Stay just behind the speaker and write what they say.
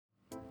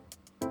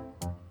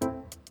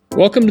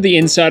Welcome to the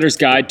Insider's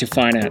Guide to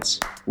Finance,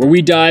 where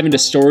we dive into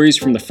stories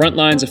from the front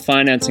lines of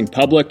financing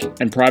public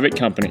and private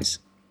companies.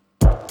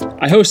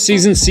 I host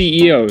seasoned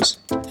CEOs,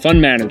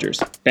 fund managers,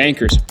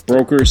 bankers,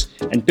 brokers,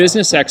 and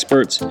business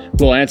experts who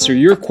will answer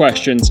your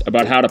questions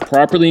about how to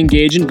properly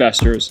engage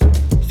investors,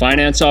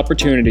 finance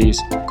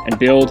opportunities, and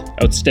build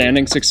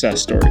outstanding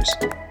success stories.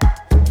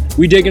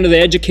 We dig into the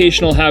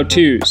educational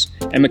how-tos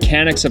and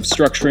mechanics of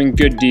structuring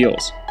good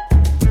deals.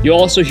 You'll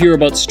also hear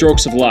about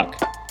strokes of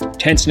luck,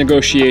 tense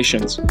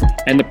negotiations,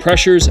 and the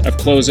pressures of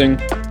closing,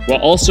 while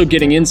also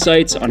getting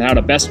insights on how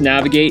to best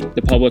navigate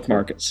the public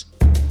markets.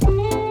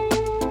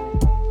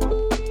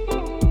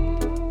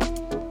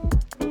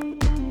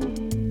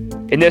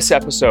 In this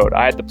episode,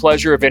 I had the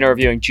pleasure of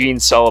interviewing Jeanne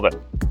Sullivan.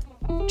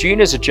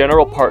 Jeanne is a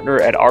general partner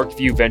at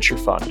ArcView Venture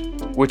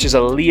Fund, which is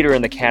a leader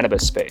in the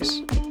cannabis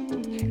space.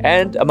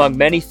 And among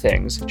many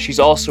things, she's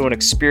also an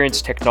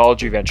experienced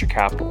technology venture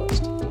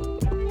capitalist.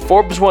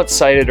 Forbes once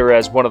cited her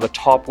as one of the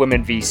top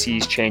women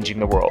VCs changing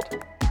the world,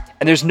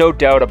 and there's no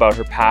doubt about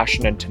her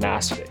passion and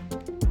tenacity.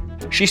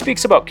 She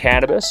speaks about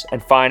cannabis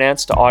and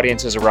finance to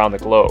audiences around the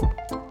globe,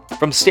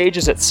 from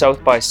stages at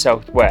South by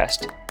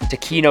Southwest to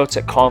keynotes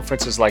at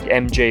conferences like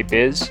MJ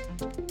Biz.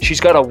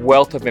 She's got a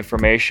wealth of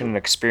information and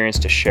experience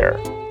to share.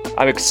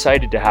 I'm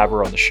excited to have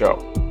her on the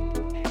show.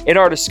 In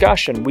our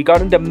discussion, we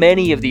got into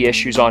many of the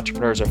issues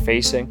entrepreneurs are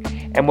facing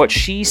and what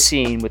she's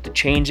seen with the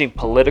changing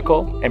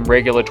political and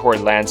regulatory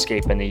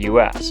landscape in the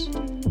US.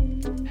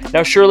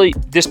 Now, surely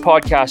this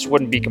podcast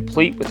wouldn't be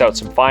complete without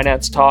some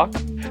finance talk,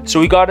 so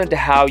we got into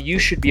how you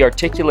should be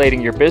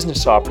articulating your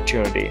business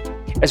opportunity,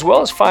 as well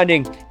as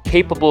finding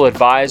capable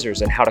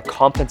advisors and how to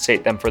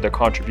compensate them for their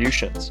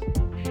contributions.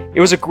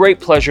 It was a great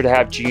pleasure to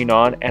have Jeanne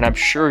on, and I'm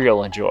sure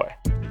you'll enjoy.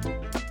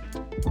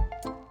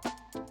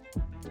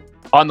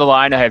 On the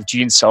line, I have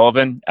Jeanne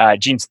Sullivan.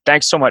 Jeanne,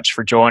 thanks so much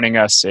for joining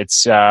us.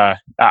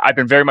 I've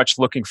been very much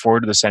looking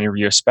forward to this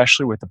interview,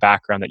 especially with the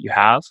background that you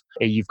have.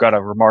 You've got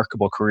a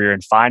remarkable career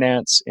in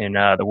finance, in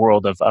the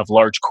world of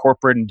large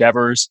corporate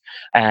endeavors,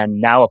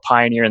 and now a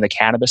pioneer in the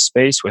cannabis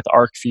space with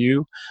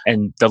ArcView,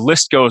 and the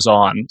list goes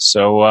on.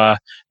 So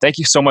thank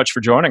you so much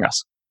for joining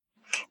us.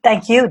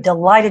 Thank you.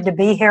 Delighted to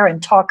be here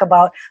and talk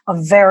about a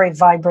very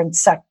vibrant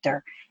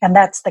sector, and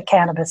that's the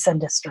cannabis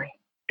industry.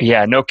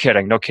 Yeah, no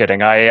kidding.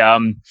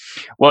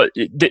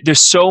 There's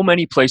so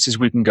many places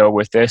we can go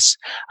with this.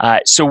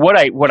 So what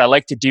I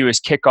like to do is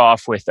kick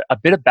off with a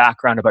bit of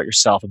background about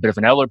yourself, a bit of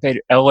an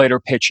elevator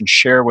pitch, and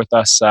share with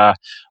us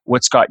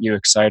what's got you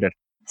excited.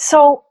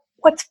 So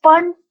what's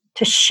fun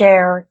to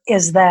share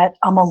is that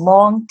I'm a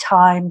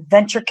long-time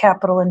venture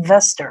capital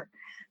investor,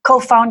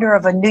 co-founder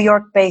of a New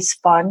York-based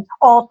fund,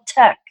 all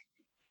tech.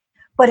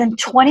 But in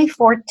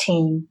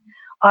 2014,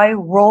 I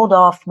rolled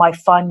off my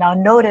fund. Now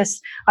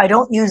notice, I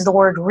don't use the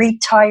word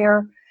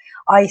retire.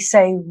 I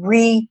say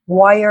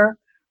rewire,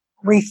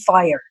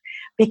 refire,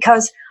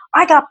 because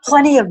I got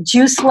plenty of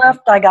juice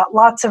left. I got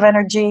lots of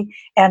energy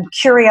and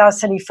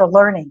curiosity for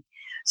learning.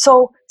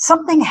 So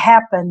something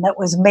happened that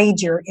was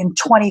major in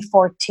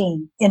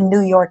 2014 in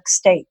New York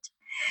State.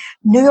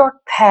 New York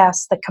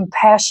passed the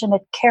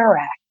Compassionate Care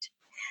Act.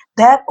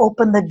 That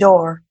opened the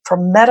door for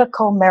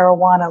medical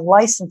marijuana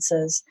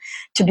licenses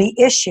to be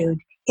issued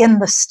in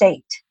the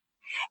state.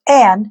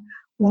 And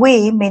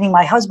we, meaning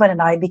my husband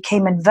and I,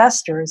 became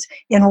investors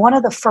in one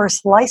of the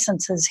first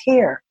licenses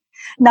here.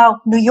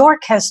 Now, New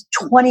York has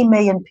 20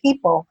 million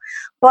people,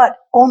 but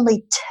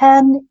only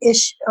 10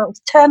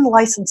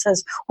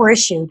 licenses were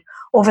issued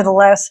over the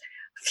last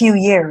few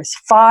years.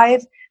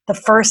 5 the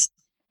first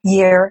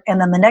year, and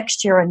then the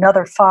next year,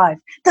 another 5.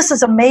 This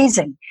is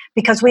amazing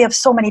because we have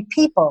so many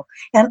people,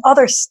 and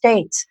other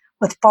states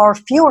with far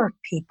fewer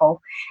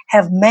people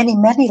have many,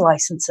 many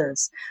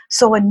licenses.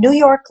 So a New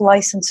York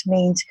license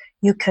means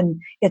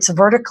it's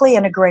vertically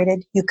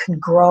integrated, you can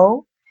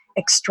grow,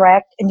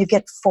 extract, and you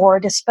get 4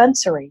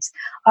 dispensaries.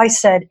 I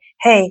said,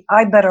 hey,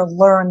 I better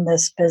learn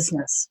this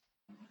business.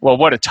 Well,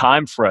 what a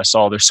time for us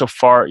all. There's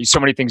so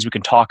many things we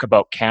can talk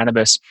about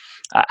cannabis.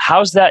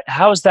 How's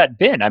that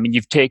been? I mean,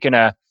 you've taken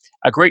a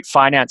great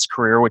finance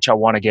career, which I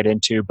want to get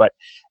into, but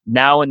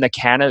now in the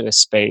cannabis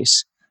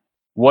space,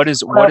 what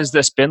has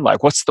this been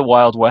like? What's the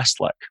Wild West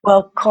like?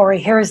 Well, Corey,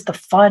 here's the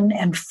fun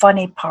and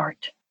funny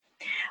part.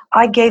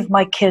 I gave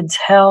my kids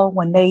hell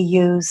when they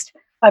used,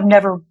 I've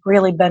never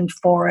really been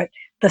for it.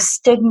 The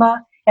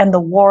stigma and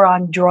the war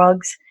on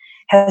drugs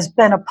has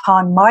been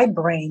upon my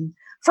brain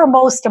for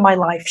most of my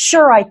life.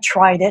 Sure, I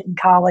tried it in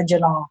college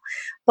and all,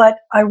 but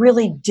I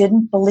really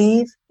didn't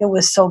believe it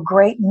was so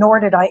great, nor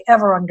did I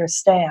ever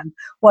understand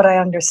what I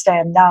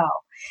understand now.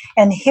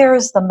 And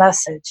here's the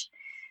message.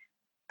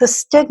 The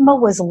stigma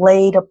was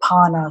laid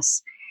upon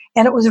us,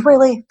 and it was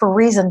really for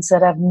reasons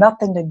that have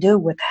nothing to do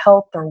with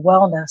health or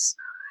wellness.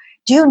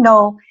 Do you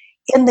know,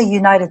 in the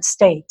United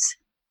States,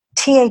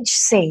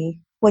 THC,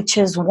 which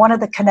is one of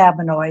the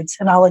cannabinoids,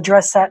 and I'll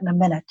address that in a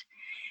minute,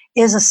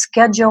 is a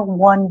Schedule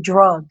 1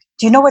 drug.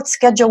 Do you know what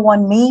Schedule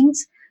 1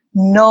 means?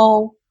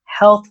 No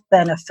health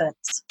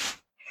benefits.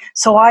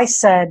 So I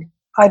said,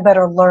 I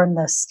better learn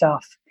this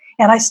stuff.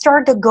 And I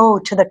started to go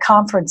to the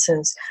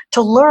conferences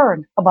to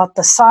learn about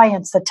the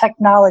science, the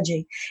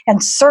technology,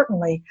 and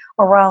certainly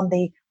around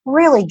the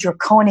really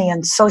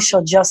draconian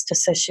social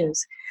justice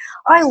issues.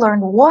 I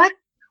learned what?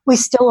 We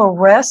still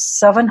arrest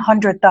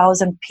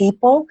 700,000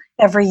 people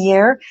every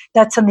year.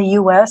 That's in the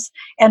US,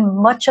 and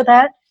much of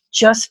that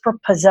just for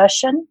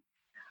possession.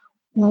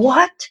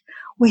 What?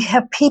 We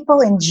have people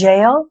in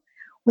jail.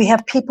 We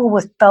have people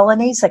with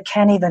felonies that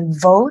can't even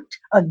vote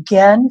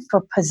again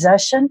for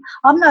possession.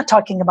 I'm not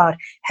talking about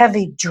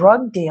heavy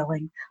drug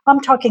dealing. I'm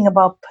talking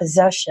about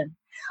possession.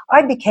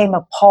 I became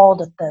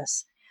appalled at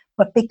this.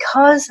 But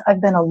because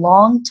I've been a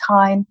long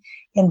time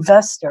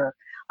investor,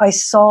 I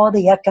saw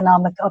the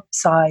economic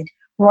upside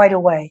right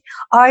away.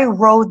 I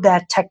rode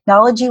that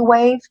technology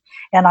wave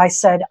and I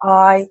said,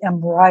 I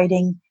am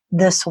riding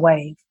this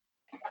wave.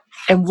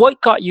 And what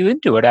got you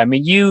into it? I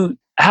mean, you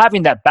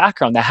having that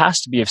background, that has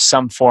to be of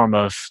some form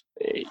of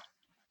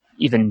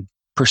even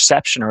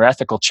perception or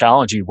ethical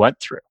challenge you went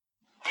through.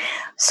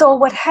 So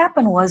what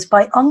happened was,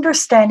 by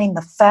understanding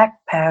the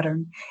fact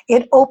pattern,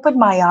 it opened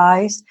my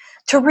eyes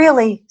to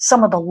really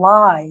some of the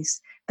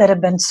lies that have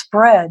been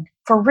spread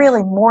for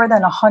really more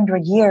than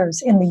 100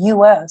 years in the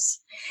US.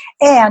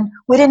 And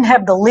we didn't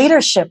have the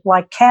leadership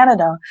like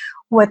Canada,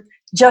 with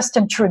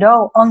Justin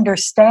Trudeau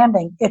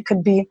understanding it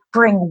could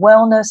bring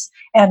wellness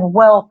and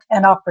wealth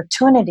and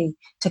opportunity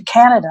to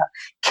Canada.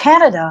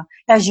 Canada,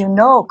 as you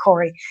know,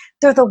 Corey,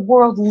 they're the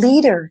world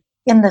leader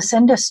in this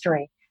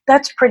industry.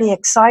 That's pretty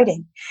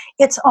exciting.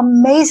 It's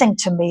amazing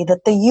to me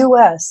that the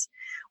US,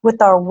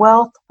 with our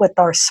wealth, with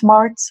our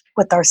smarts,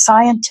 with our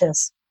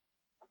scientists,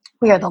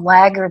 we are the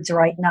laggards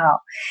right now.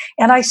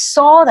 And I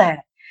saw that.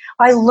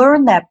 I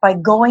learned that by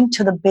going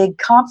to the big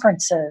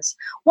conferences.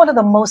 One of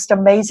the most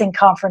amazing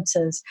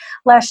conferences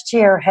last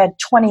year had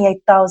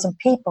 28,000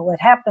 people.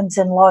 It happens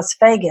in Las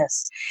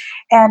Vegas.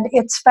 And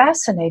it's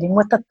fascinating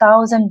with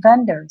 1,000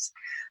 vendors.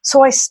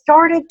 So I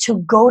started to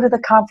go to the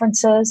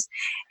conferences.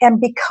 And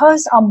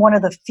because I'm one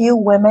of the few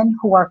women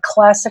who are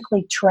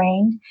classically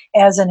trained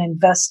as an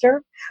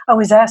investor, I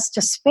was asked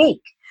to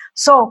speak.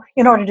 So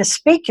in order to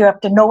speak, you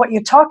have to know what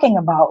you're talking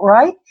about,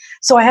 right?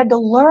 So I had to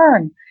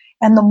learn.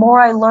 And the more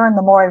I learned,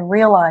 the more I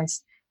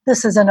realized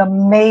this is an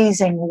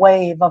amazing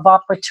wave of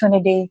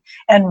opportunity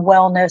and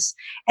wellness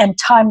and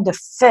time to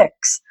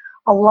fix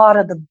a lot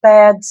of the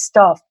bad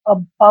stuff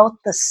about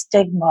the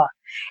stigma.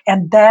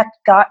 And that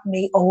got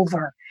me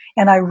over.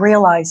 And I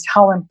realized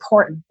how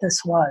important this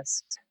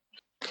was.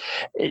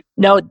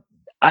 Now,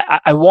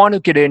 I want to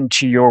get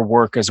into your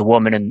work as a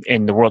woman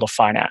in the world of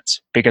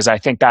finance, because I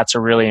think that's a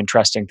really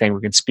interesting thing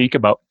we can speak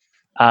about.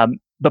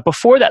 But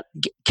before that,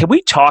 can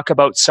we talk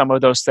about some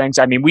of those things?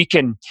 I mean,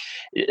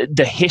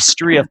 the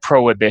history of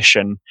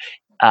prohibition,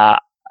 I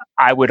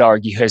would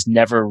argue, has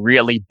never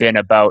really been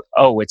about,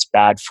 oh, it's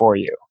bad for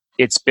you.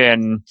 It's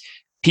been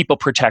people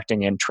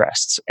protecting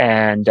interests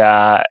and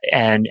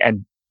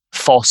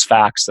false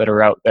facts that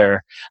are out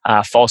there,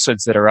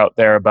 falsehoods that are out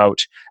there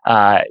about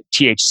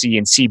THC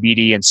and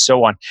CBD and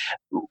so on.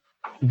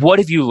 What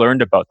have you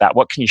learned about that?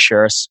 What can you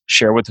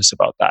share with us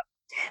about that?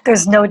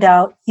 There's no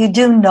doubt. You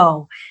do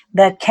know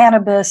that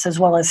cannabis as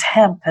well as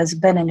hemp has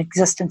been in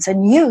existence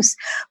and use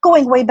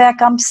going way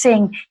back. I'm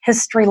seeing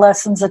history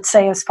lessons that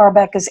say as far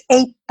back as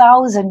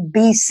 8,000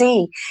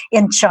 BC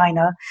in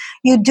China.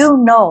 You do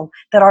know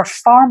that our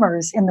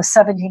farmers in the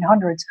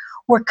 1700s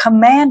were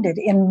commanded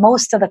in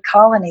most of the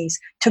colonies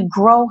to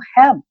grow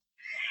hemp.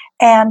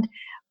 And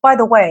by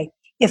the way,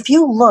 if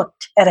you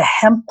looked at a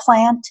hemp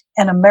plant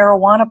and a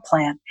marijuana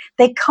plant,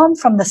 they come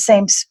from the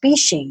same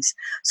species.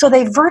 So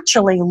they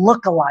virtually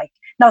look alike.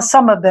 Now,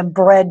 some have been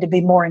bred to be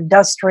more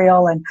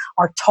industrial and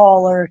are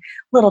taller,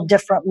 little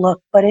different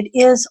look, but it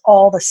is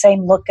all the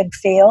same look and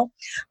feel.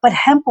 But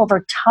hemp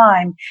over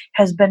time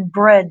has been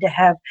bred to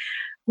have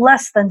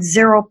less than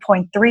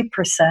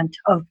 0.3%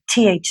 of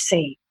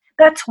THC.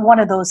 That's one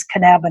of those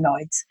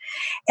cannabinoids.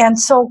 And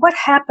so what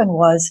happened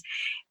was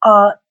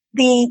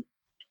the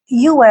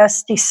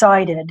U.S.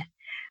 decided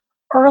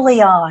early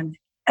on,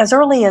 as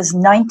early as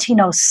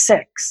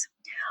 1906,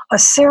 a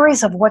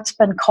series of what's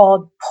been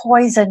called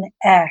poison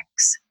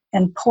acts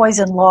and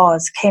poison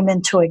laws came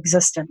into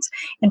existence.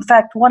 In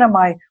fact, one of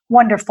my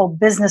wonderful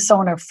business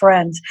owner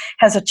friends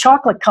has a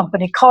chocolate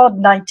company called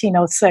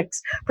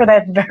 1906 for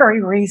that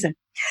very reason.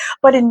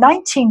 But in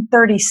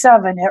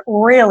 1937, it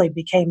really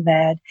became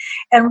bad.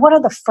 And one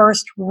of the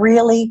first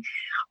really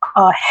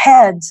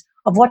heads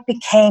of what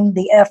became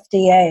the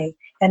FDA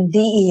and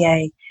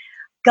DEA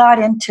got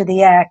into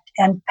the act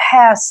and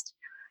passed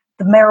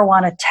the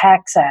Marijuana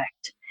Tax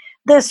Act.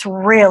 This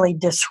really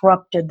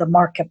disrupted the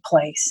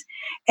marketplace,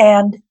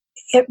 and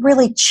it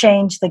really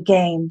changed the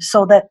game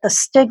so that the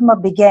stigma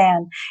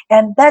began.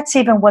 And that's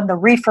even when the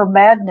Reefer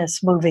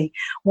Madness movie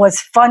was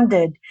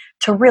funded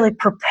to really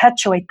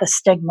perpetuate the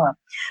stigma.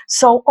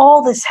 So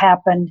all this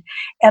happened,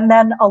 and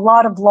then a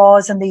lot of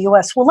laws in the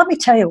US. Well, let me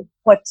tell you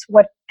what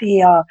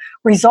the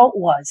result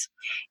was.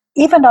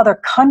 Even other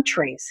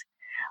countries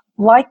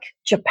like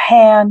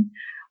Japan,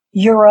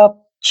 Europe,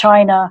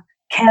 China,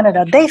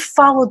 Canada, they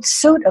followed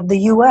suit of the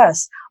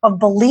US of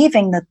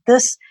believing that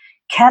this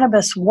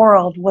cannabis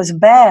world was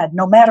bad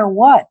no matter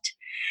what.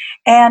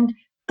 And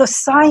the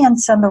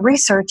science and the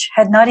research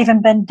had not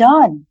even been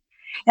done.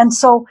 And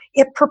so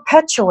it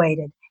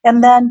perpetuated.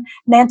 And then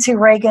Nancy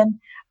Reagan,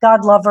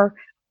 God love her,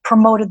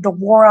 promoted the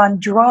war on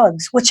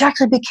drugs, which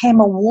actually became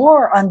a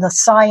war on the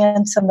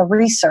science and the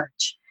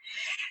research.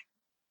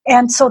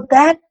 And so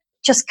that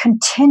just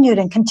continued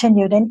and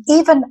continued. And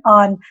even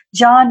on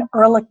John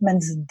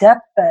Ehrlichman's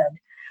deathbed,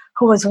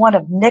 who was one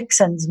of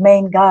Nixon's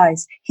main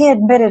guys, he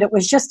admitted it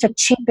was just a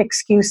cheap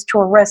excuse to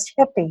arrest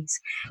hippies.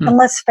 And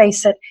let's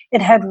face it,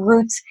 it had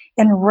roots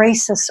in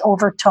racist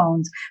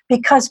overtones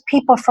because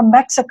people from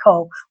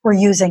Mexico were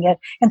using it.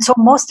 And so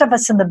most of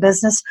us in the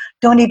business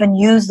don't even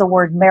use the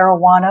word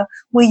marijuana.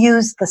 We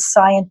use the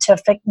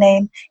scientific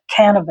name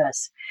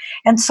cannabis.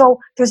 And so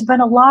there's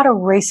been a lot of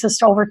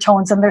racist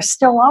overtones, and there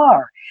still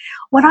are.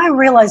 When I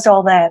realized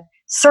all that,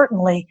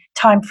 certainly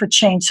time for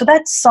change. So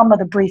that's some of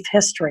the brief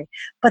history.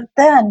 But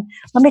then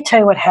let me tell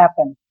you what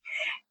happened.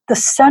 The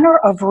Center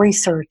of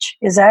Research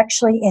is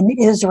actually in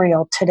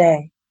Israel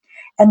today.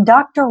 And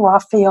Dr.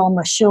 Raphael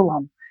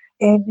Mechoulam,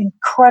 an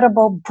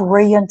incredible,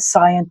 brilliant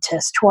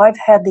scientist who I've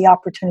had the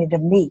opportunity to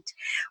meet,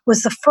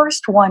 was the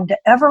first one to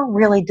ever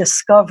really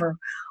discover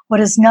what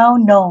is now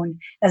known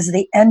as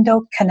the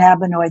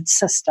endocannabinoid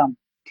system.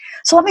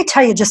 So let me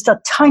tell you just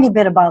a tiny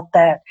bit about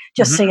that,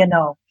 just so you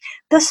know.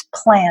 This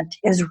plant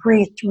is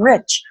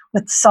rich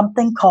with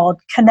something called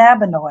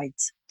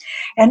cannabinoids.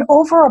 And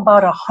over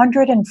about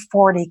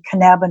 140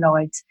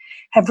 cannabinoids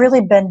have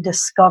really been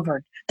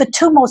discovered. The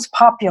two most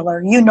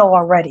popular, you know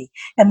already,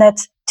 and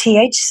that's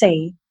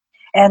THC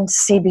and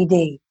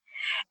CBD.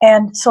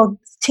 And so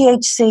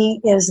THC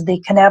is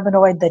the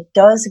cannabinoid that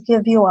does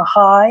give you a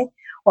high,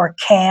 or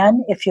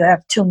can if you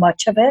have too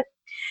much of it.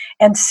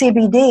 And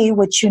CBD,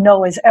 which you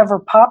know is ever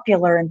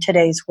popular in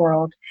today's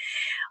world,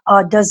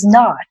 does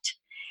not.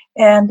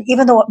 And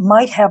even though it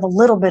might have a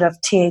little bit of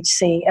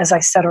THC, as I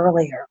said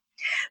earlier.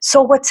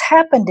 So what's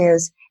happened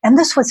is, and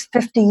this was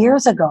 50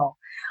 years ago,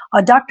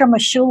 Dr.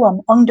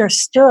 Mechoulam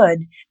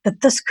understood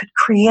that this could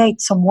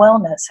create some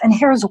wellness. And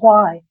here's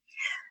why.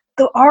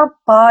 Our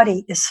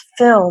body is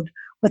filled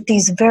with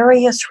these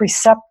various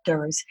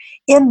receptors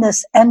in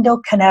this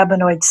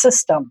endocannabinoid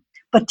system.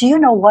 But do you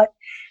know what?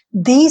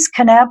 These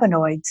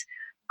cannabinoids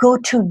go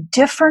to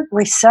different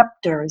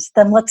receptors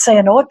than, let's say,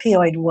 an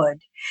opioid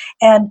would.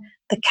 And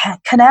the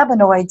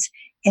cannabinoids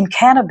in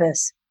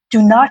cannabis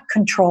do not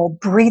control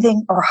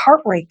breathing or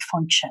heart rate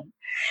function.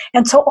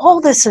 And so all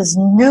this is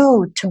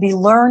new to be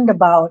learned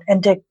about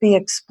and to be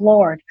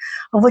explored,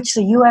 of which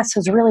the U.S.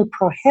 has really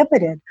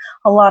prohibited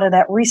a lot of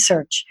that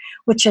research,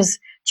 which is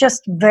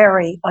just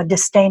very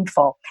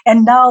disdainful.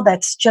 And now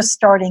that's just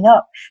starting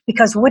up,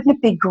 because wouldn't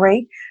it be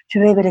great to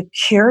be able to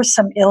cure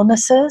some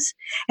illnesses?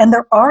 And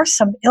there are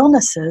some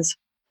illnesses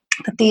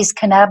that these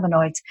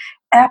cannabinoids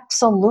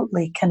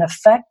absolutely can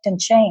affect and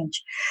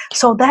change.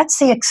 So that's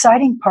the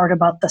exciting part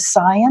about the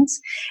science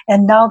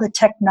and now the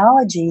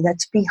technology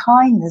that's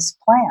behind this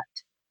plant.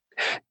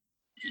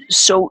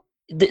 So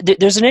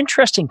there's an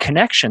interesting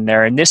connection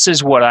there, and this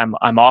is what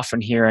I'm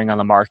often hearing on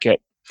the market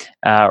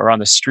or on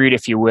the street,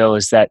 if you will,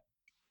 is that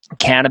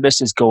cannabis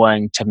is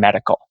going to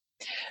medical.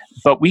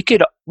 But we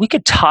could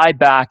tie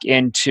back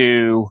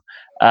into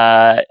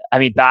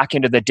back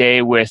into the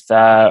day with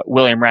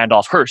William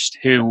Randolph Hearst,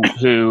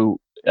 who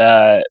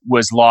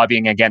was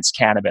lobbying against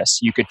cannabis.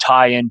 You could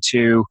tie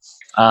into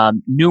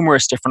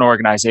numerous different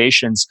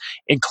organizations,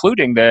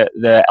 including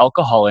the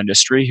alcohol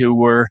industry, who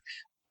were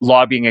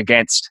lobbying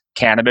against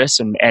cannabis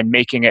and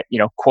making it,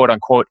 quote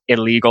unquote,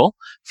 illegal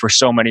for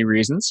so many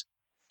reasons.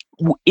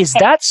 Is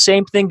that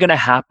same thing going to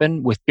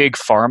happen with big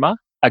pharma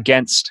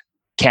against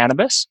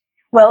cannabis?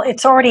 Well,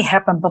 it's already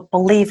happened, but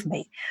believe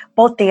me,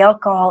 both the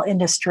alcohol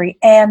industry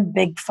and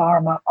big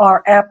pharma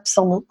are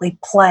absolutely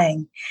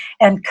playing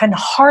and can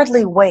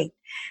hardly wait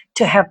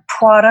to have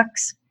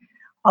products,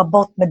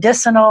 both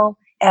medicinal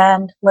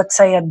and, let's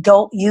say,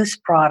 adult use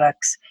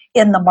products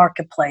in the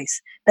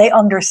marketplace. They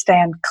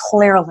understand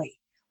clearly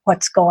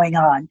what's going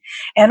on.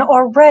 And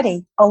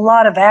already a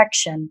lot of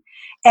action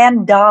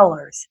and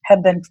dollars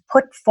have been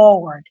put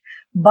forward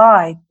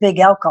by big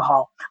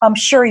alcohol. I'm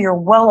sure you're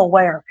well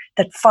aware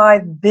that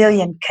 5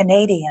 billion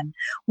Canadian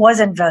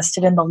was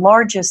invested in the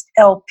largest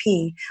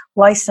LP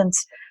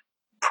licensed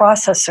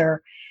processor,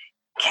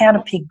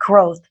 Canopy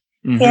Growth,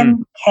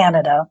 in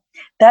Canada.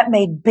 That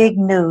made big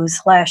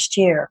news last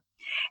year.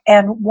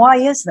 And why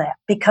is that?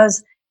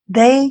 Because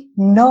they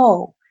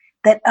know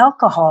that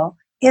alcohol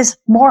is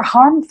more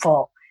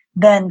harmful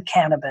than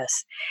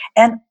cannabis.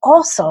 And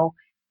also,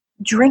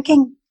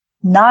 drinking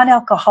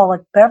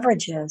non-alcoholic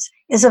beverages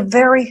is a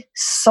very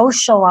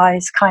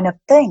socialized kind of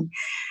thing.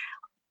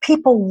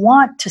 People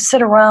want to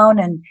sit around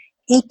and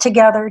eat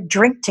together,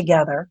 drink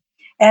together.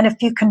 And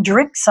if you can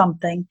drink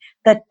something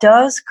that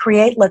does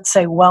create, let's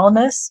say,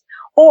 wellness,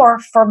 or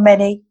for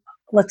many,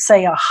 let's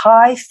say, a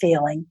high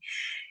feeling,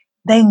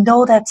 they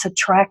know that's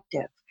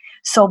attractive.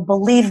 So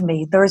believe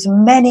me, there's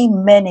many,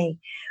 many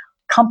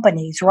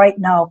companies right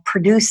now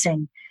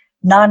producing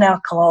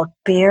non-alcoholic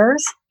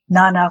beers,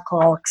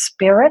 non-alcoholic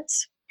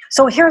spirits,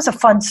 So here's a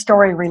fun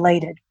story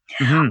related.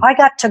 Hmm. I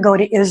got to go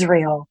to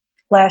Israel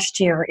last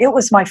year. It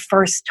was my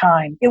first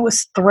time. It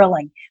was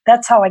thrilling.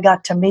 That's how I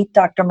got to meet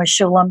Dr.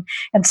 Meshulam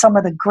and some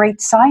of the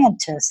great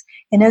scientists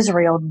in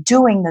Israel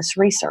doing this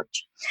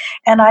research.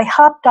 And I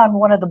hopped on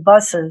one of the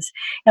buses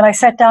and I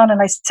sat down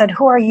and I said,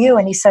 "Who are you?"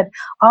 And he said,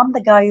 "I'm the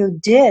guy who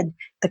did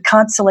the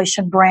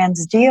Constellation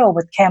Brands deal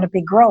with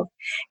Canopy Growth."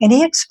 And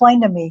he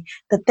explained to me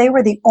that they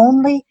were the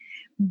only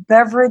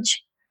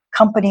beverage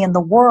company in the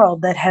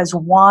world that has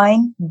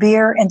wine,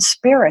 beer, and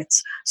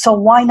spirits. So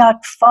why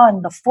not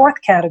fund the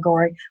fourth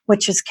category,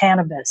 which is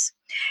cannabis?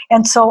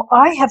 And so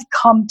I have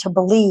come to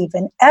believe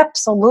and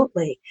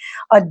absolutely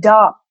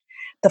adopt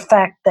the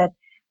fact that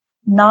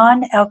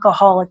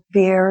non-alcoholic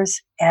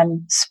beers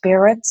and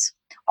spirits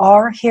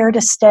are here to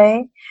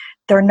stay.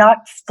 They're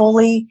not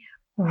fully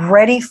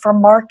ready for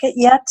market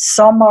yet.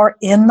 Some are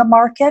in the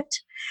market.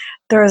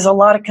 There is a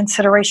lot of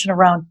consideration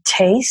around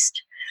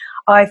taste.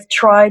 I've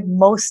tried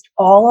most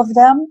all of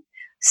them,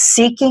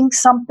 seeking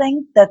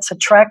something that's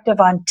attractive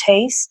on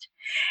taste,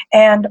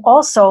 and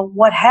also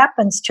what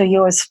happens to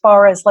you as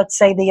far as, let's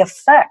say, the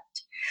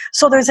effect.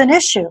 So there's an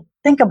issue.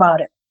 Think about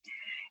it.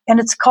 And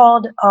it's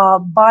called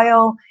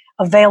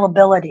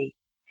bioavailability.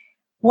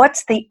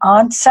 What's the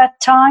onset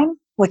time,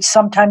 which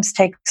sometimes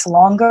takes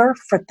longer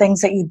for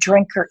things that you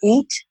drink or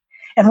eat?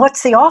 And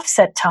what's the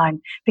offset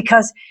time?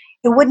 Because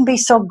it wouldn't be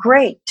so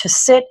great to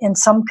sit in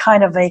some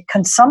kind of a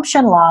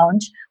consumption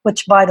lounge,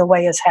 which, by the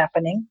way, is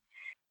happening,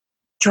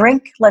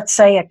 drink, let's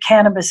say, a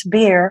cannabis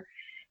beer,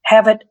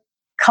 have it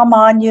come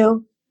on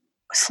you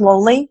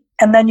slowly,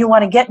 and then you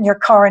want to get in your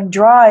car and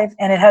drive,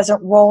 and it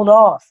hasn't rolled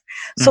off.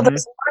 So Hmm.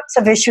 there's lots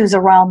of issues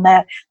around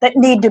that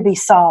need to be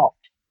solved.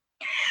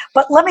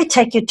 But let me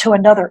take you to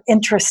another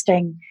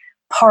interesting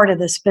part of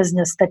this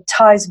business that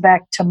ties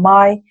back to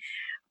my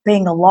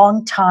being a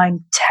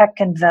long-time tech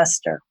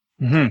investor.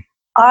 Hmm.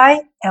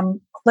 I am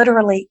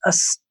literally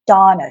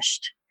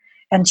astonished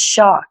and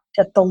shocked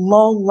at the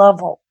low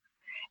level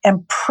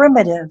and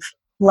primitive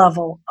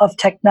level of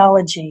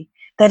technology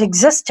that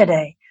exists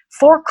today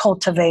for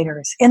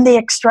cultivators in the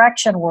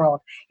extraction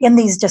world, in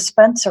these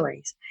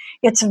dispensaries.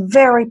 It's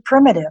very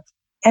primitive.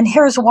 And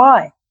here's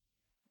why.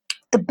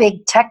 The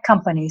big tech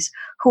companies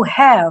who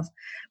have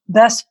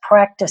best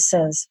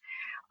practices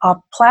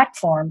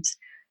platforms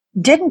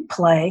didn't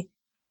play.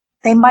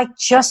 They might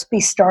just be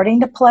starting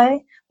to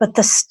play, but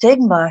the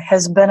stigma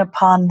has been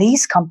upon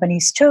these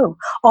companies too.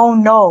 Oh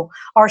no,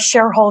 our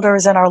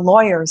shareholders and our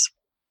lawyers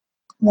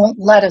won't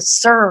let us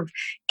serve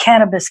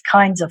cannabis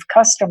kinds of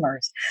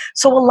customers.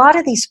 So a lot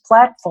of these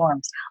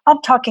platforms, I'm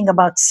talking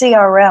about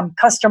CRM,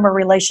 customer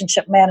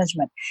relationship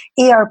management,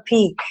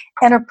 ERP,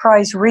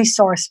 enterprise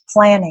resource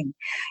planning,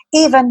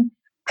 even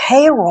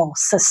payroll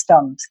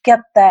systems, get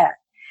that,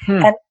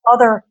 Hmm. and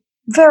other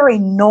very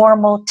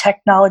normal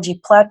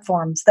technology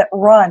platforms that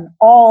run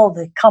all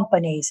the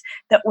companies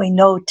that we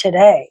know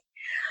today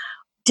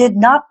did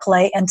not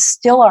play and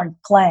still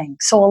aren't playing.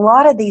 So a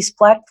lot of these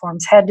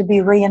platforms had to be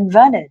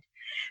reinvented.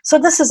 So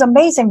this is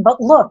amazing.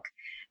 But look,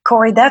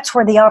 Corey, that's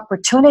where the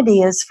opportunity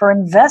is for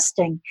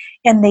investing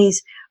in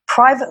these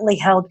privately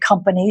held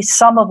companies,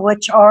 some of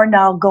which are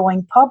now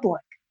going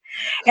public.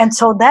 And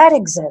so that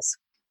exists.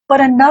 But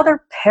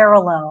another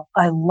parallel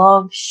I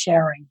love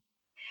sharing.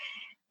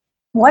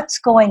 What's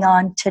going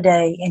on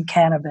today in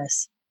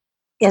cannabis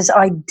is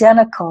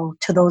identical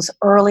to those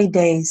early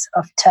days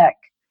of tech.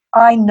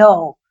 I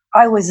know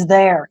I was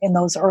there in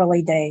those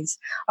early days.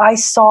 I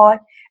saw it,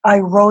 I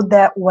rode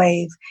that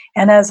wave,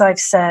 and as I've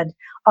said,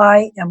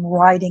 I am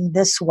riding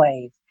this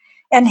wave.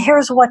 And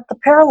here's what the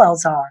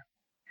parallels are: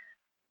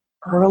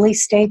 early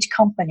stage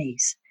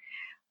companies,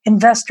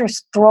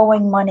 investors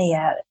throwing money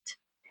at it,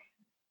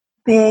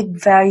 big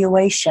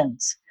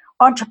valuations,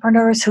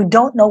 entrepreneurs who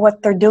don't know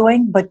what they're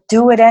doing but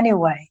do it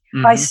anyway.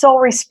 I Hmm. so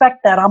respect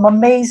that. I'm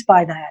amazed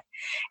by that.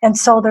 And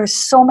so there's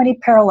so many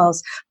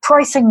parallels,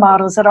 pricing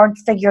models that aren't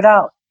figured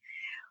out,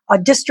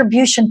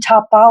 distribution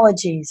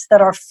topologies that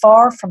are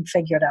far from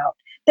figured out.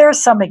 There are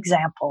some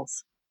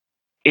examples.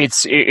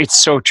 It's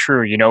so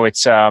true.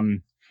 It's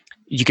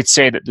you could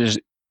say that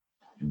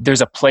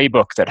there's a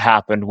playbook that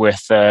happened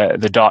with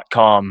the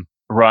dot-com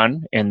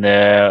run in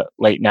the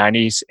late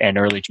 90s and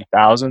early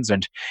 2000s,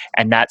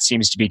 and that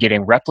seems to be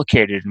getting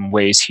replicated in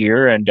ways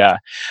here. And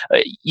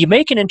you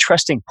make an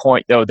interesting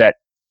point, though, that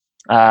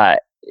uh,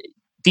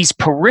 these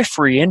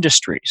periphery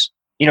industries,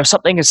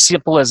 something as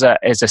simple as a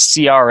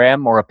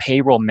CRM or a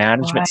payroll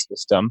management Right.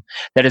 system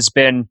that has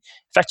been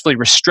effectively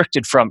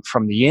restricted from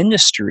the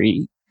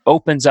industry,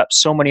 opens up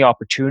so many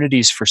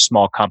opportunities for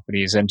small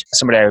companies. And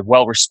somebody I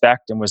well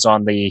respect and was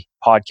on the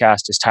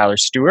podcast is Tyler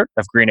Stewart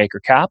of Greenacre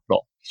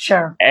Capital.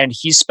 Sure. And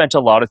he's spent a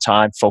lot of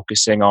time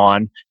focusing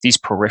on these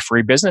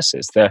periphery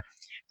businesses, the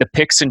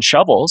picks and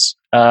shovels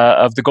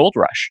of the gold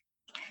rush,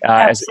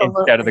 as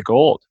instead of the Absolutely.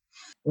 gold.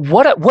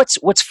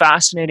 What's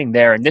fascinating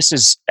there, and this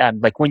is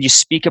like when you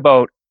speak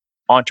about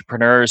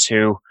entrepreneurs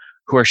who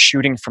are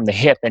shooting from the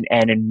hip and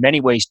in many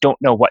ways don't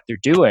know what they're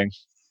doing.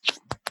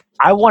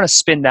 I want to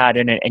spin that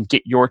in and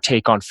get your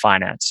take on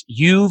finance.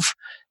 You've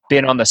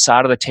been on the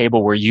side of the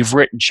table where you've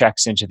written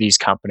checks into these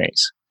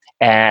companies,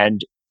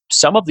 and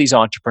some of these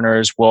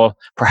entrepreneurs will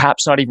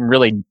perhaps not even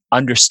really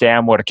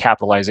understand what a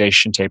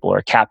capitalization table or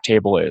a cap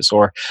table is,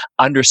 or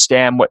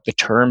understand what the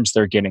terms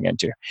they're getting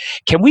into.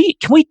 Can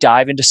we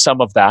dive into some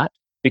of that?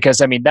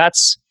 Because I mean,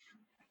 that's,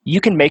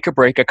 you can make or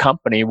break a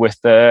company with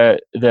the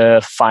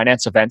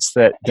finance events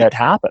that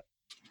happen.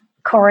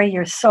 Corey,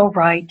 you're so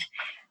right.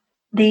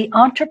 The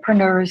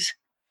entrepreneurs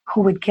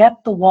who would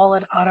get the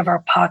wallet out of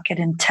our pocket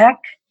in tech,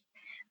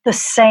 the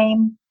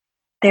same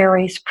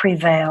theories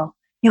prevail.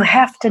 You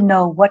have to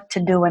know what to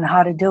do and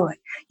how to do it.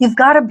 You've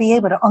got to be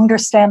able to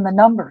understand the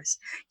numbers.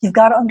 You've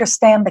got to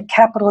understand the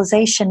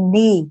capitalization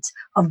needs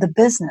of the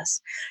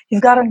business.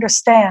 You've got to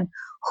understand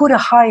who to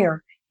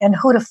hire and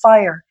who to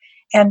fire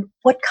and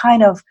what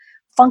kind of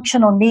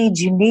functional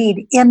needs you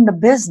need in the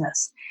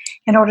business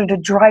in order to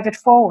drive it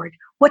forward.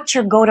 What's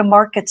your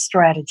go-to-market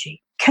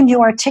strategy? Can you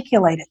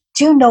articulate it?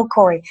 Do you know,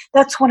 Corey,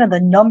 that's one of the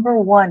number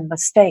one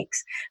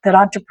mistakes that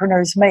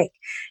entrepreneurs make.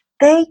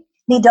 They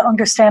need to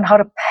understand how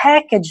to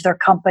package their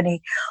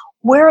company.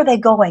 Where are they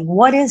going?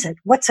 What is it?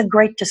 What's a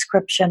great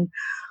description?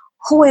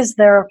 Who is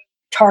their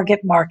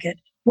target market?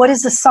 What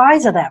is the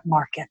size of that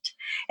market?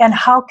 And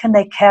how can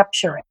they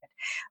capture it?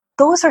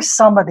 Those are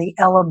some of the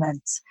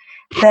elements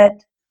that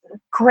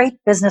great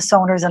business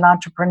owners and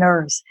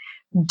entrepreneurs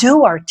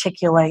do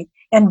articulate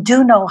and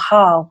do know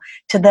how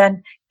to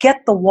then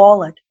get the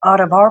wallet out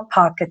of our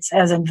pockets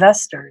as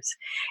investors.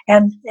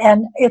 And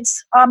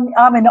it's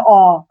I'm in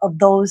awe of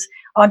those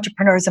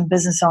entrepreneurs and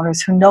business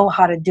owners who know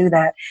how to do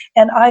that.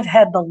 And I've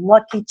had the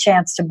lucky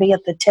chance to be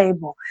at the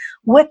table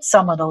with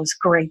some of those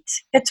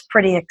greats. It's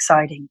pretty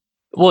exciting.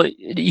 Well,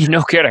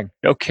 no kidding,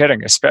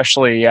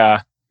 especially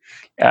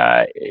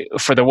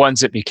for the ones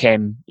that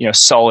became,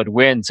 solid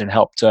wins and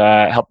helped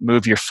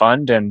move your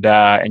fund and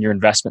your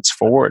investments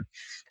forward.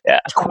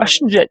 A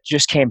question that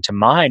just came to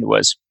mind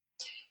was,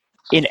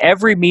 in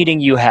every meeting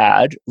you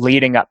had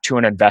leading up to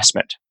an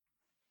investment,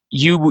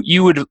 you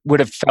would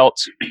have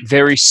felt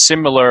very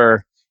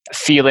similar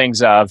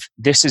feelings of,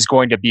 this is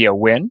going to be a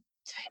win,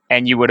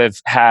 and you would have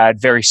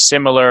had very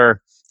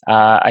similar,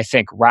 I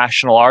think,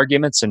 rational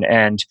arguments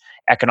and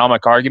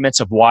economic arguments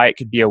of why it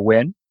could be a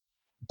win.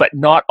 But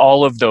not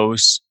all of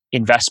those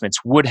investments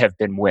would have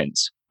been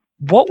wins.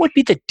 What would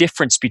be the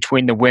difference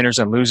between the winners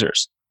and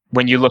losers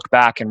when you look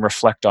back and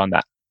reflect on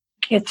that?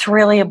 It's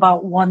really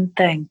about one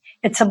thing.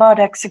 It's about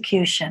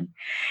execution.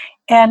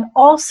 And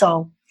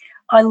also,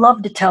 I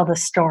love to tell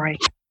this story.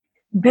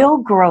 Bill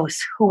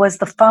Gross, who was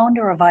the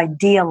founder of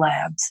Idea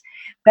Labs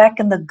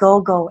back in the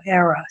go-go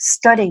era,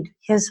 studied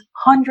his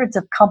hundreds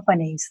of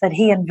companies that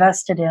he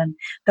invested in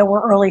that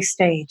were early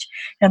stage.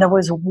 And there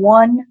was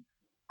one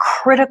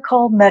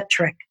critical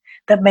metric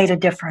that made a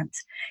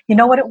difference. You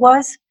know what it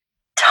was?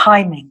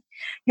 Timing.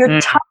 Your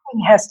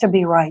timing has to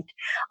be right.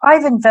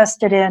 I've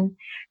invested in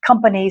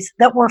companies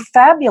that were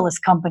fabulous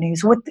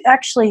companies with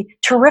actually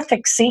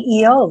terrific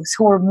CEOs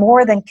who were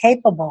more than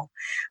capable,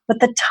 but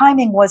the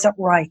timing wasn't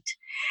right.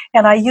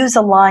 And I use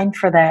a line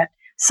for that.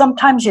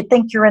 Sometimes you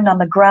think you're in on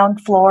the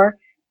ground floor,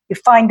 you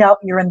find out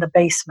you're in the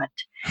basement.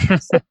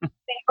 So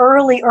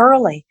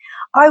early.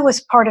 I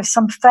was part of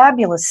some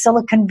fabulous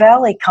Silicon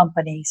Valley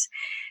companies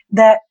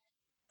that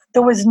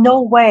there was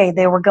no way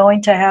they were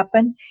going to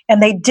happen,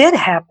 and they did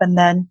happen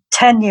then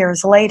 10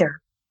 years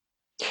later.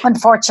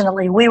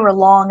 Unfortunately, we were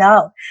long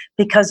out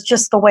because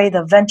just the way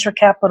the venture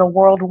capital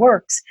world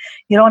works,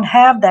 you don't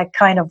have that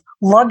kind of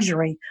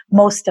luxury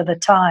most of the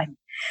time.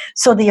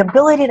 So the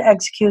ability to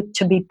execute,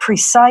 to be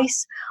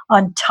precise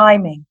on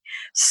timing,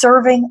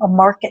 serving a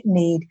market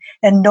need,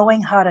 and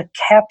knowing how to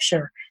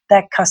capture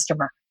that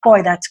customer,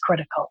 boy, that's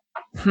critical.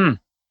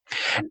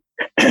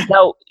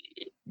 Now,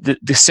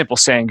 the simple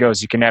saying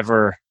goes, you can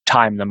never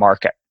time the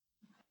market.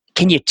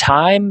 Can you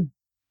time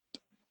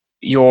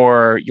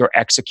your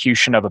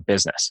execution of a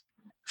business?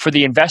 For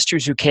the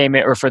investors who came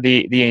in, or for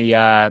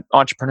the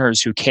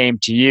entrepreneurs who came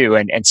to you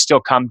and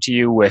still come to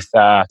you with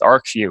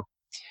ArcView,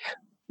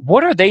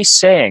 what are they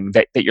saying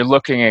that you're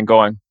looking and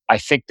going, I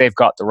think they've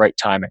got the right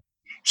timing?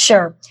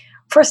 Sure.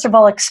 First of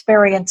all,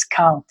 experience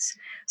counts.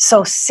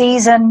 So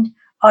seasoned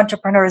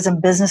entrepreneurs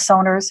and business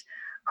owners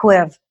who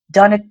have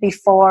done it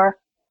before,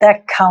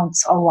 that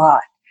counts a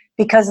lot.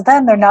 Because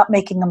then they're not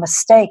making a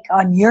mistake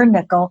on your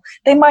nickel.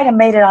 They might have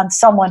made it on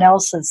someone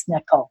else's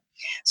nickel.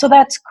 So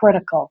that's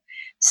critical.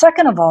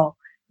 Second of all,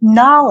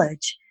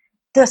 knowledge.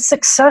 The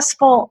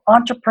successful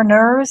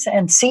entrepreneurs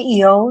and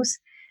CEOs,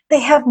 they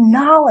have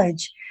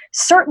knowledge.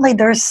 Certainly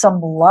there's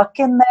some luck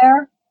in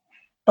there.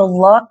 The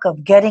luck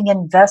of getting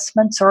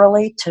investments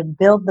early to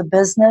build the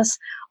business,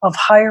 of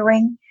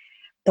hiring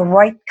the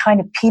right kind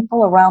of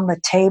people around the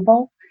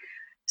table.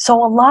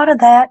 So a lot of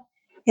that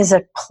is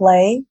at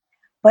play.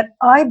 But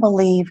I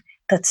believe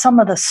that some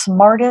of the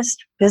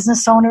smartest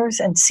business owners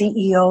and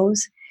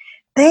CEOs,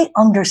 they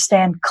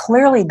understand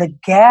clearly the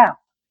gap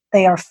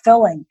they are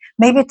filling.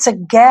 Maybe it's a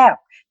gap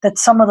that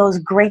some of those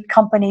great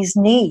companies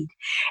need.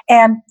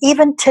 And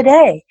even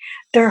today,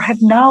 there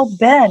have now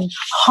been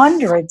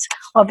hundreds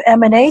of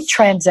M&A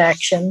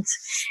transactions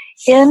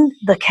in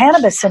the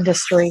cannabis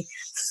industry,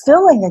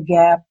 filling a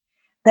gap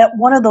that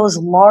one of those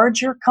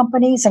larger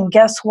companies, and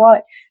guess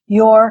what?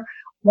 Your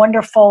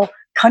wonderful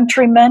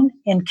countrymen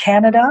in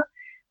Canada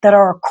that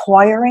are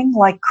acquiring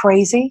like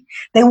crazy,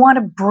 they want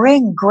to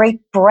bring great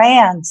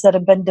brands that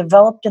have been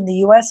developed in the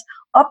US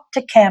up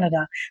to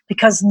Canada,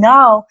 because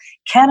now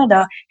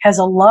Canada has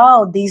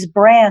allowed these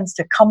brands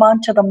to come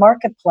onto the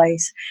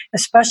marketplace,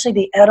 especially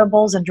the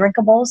edibles and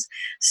drinkables,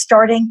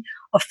 starting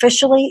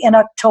officially in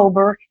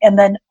October and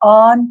then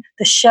on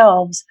the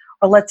shelves,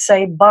 or let's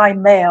say by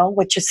mail,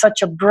 which is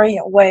such a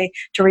brilliant way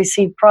to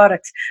receive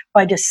products,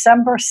 by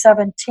December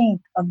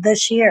 17th of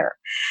this year.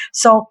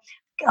 So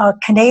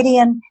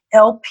Canadian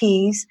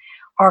LPs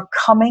are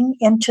coming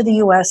into the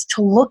US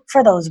to look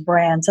for those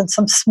brands and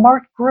some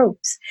smart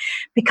groups,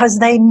 because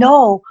they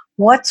know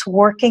what's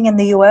working in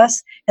the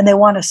US and they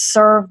want to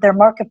serve their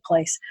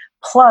marketplace.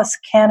 Plus,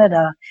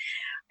 Canada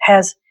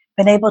has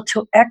been able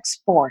to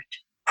export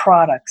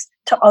products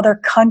to other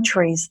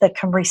countries that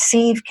can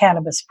receive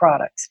cannabis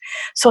products.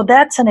 So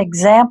that's an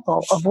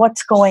example of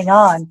what's going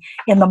on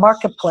in the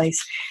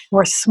marketplace,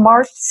 where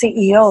smart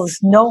CEOs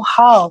know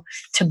how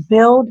to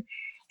build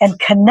and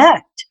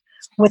connect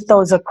with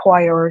those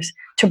acquirers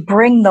to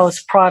bring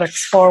those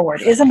products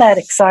forward. Isn't that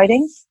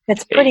exciting?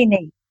 It's pretty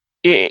neat.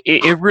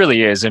 It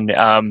really is, and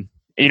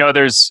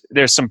there's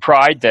some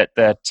pride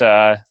that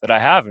I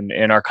have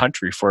in our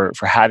country for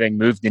having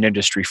moved an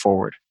industry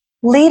forward.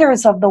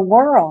 Leaders of the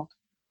world.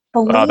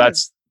 The Well,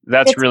 leaders.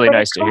 that's It's really pretty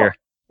nice to cool. hear.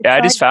 Yeah,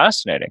 it is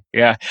fascinating.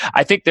 Yeah,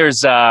 I think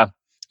there's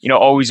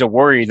always a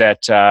worry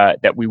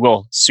that we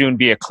will soon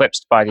be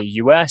eclipsed by the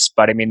U.S.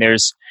 But I mean,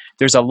 there's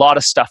a lot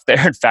of stuff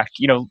there. In fact,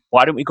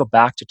 why don't we go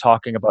back to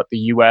talking about the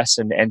U.S.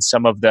 and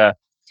some of the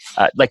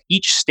like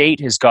each state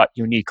has got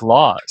unique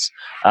laws.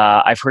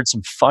 I've heard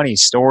some funny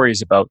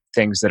stories about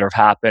things that have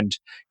happened,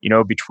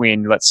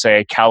 between, let's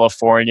say,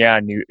 California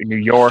and New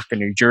York and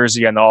New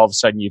Jersey, and all of a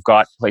sudden you've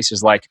got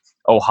places like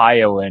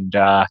Ohio and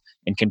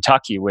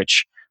Kentucky,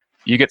 which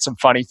you get some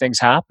funny things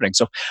happening.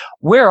 So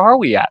where are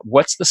we at?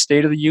 What's the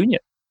state of the union?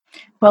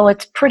 Well,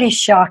 it's pretty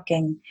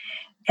shocking.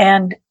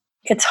 And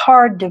it's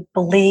hard to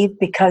believe,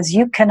 because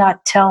you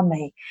cannot tell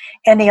me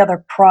any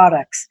other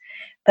products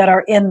that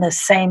are in the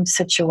same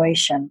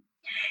situation.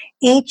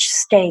 Each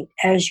state,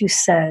 as you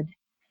said,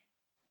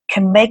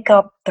 can make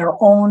up their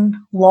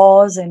own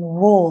laws and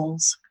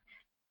rules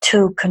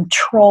to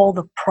control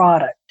the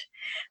product.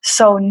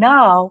 So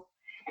now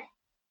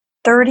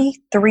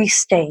 33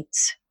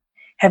 states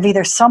have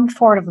either some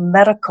form of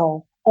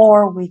medical,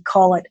 or we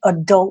call it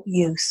adult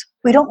use.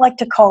 We don't like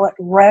to call it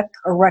rec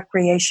or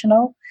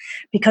recreational,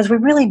 because we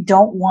really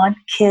don't want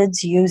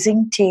kids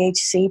using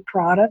THC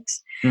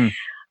products.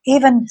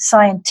 Even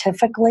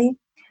scientifically,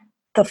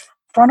 the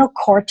frontal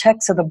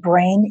cortex of the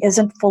brain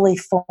isn't fully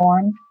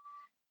formed.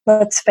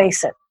 Let's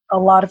face it, a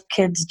lot of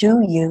kids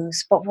do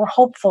use, but we're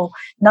hopeful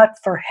not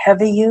for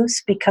heavy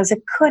use, because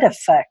it could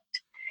affect.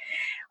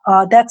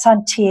 That's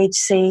on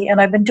THC, and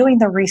I've been doing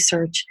the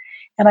research,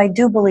 and I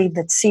do believe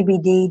that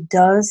CBD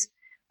does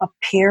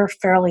appear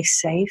fairly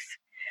safe.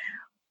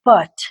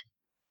 But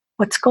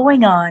what's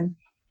going on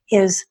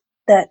is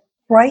that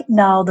right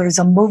now there's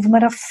a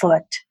movement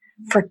afoot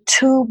for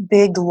two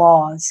big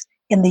laws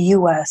in the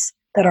US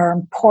that are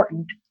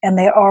important, and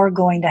they are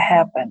going to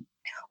happen.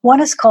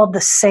 One is called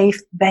the Safe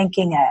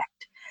Banking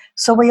Act.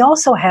 So we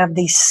also have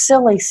these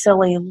silly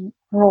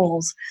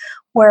rules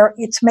where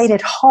it's made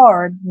it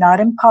hard, not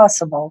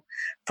impossible,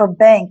 for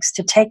banks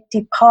to take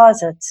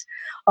deposits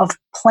of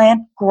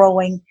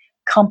plant-growing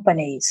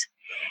companies.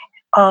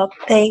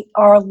 They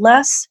are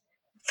less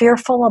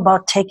fearful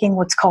about taking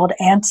what's called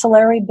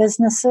ancillary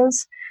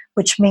businesses,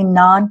 which mean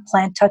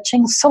non-plant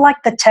touching, so like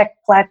the tech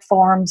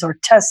platforms or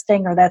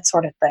testing or that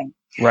sort of thing.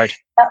 Right.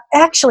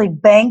 Actually,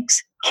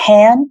 banks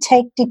can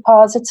take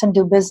deposits and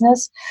do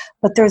business,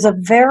 but there's a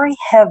very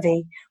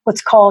heavy,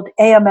 what's called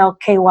AML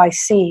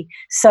KYC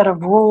set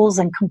of rules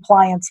and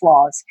compliance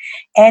laws,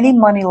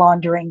 anti-money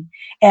laundering,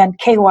 and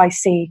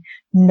KYC,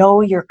 know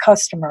your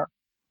customer.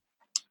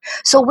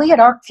 So we at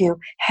ArcView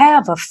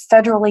have a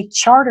federally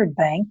chartered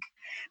bank,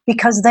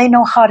 because they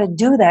know how to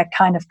do that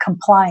kind of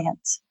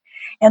compliance.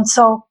 And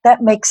so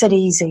that makes it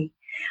easy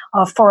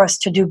for us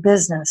to do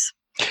business.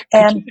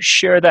 Could you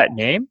share that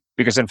name?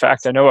 Because in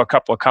fact, I know a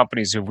couple of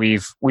companies who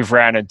we've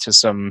ran into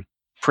some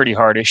pretty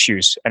hard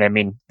issues, and I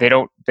mean, they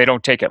don't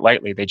take it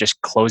lightly. They just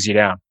close you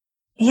down.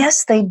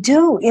 Yes, they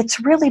do. It's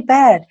really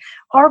bad.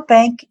 Our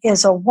bank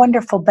is a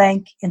wonderful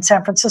bank in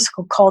San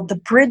Francisco called the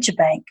Bridge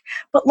Bank.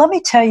 But let me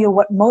tell you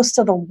what most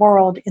of the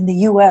world in the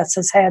U.S.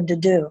 has had to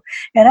do.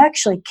 And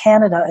actually,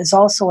 Canada is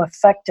also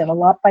affected a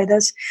lot by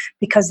this,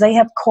 because they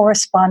have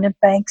correspondent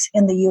banks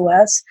in the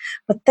U.S.,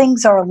 but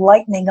things are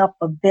lightening up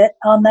a bit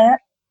on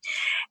that.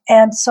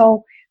 And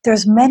so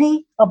there's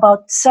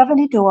about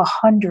 70 to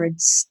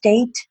 100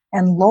 state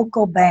and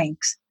local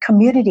banks,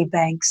 community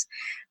banks,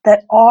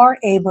 that are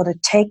able to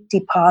take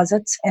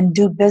deposits and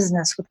do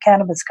business with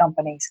cannabis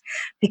companies,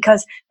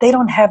 because they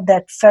don't have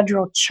that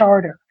federal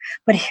charter.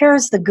 But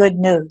here's the good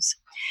news.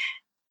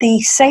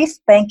 The Safe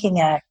Banking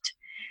Act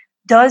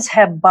does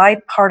have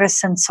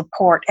bipartisan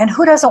support. And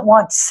who doesn't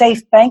want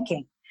safe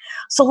banking?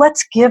 So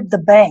let's give the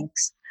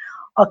banks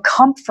a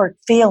comfort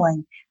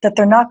feeling that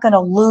they're not going to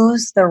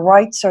lose their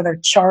rights or their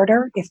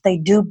charter if they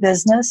do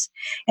business.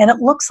 And it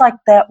looks like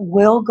that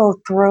will go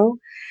through.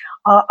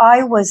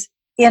 I was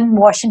in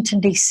Washington,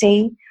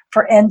 D.C.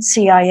 for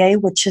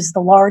NCIA, which is the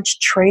large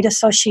trade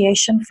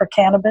association for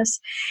cannabis.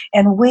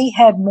 And we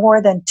had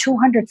more than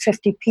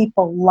 250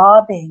 people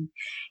lobbying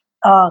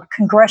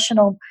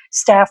congressional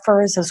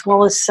staffers as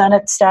well as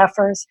Senate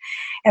staffers.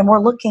 And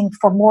we're looking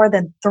for more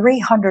than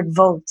 300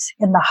 votes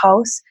in the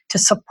House to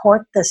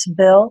support this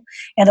bill.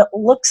 And it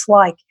looks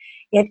like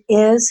it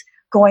is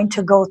going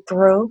to go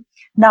through.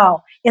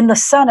 Now, in the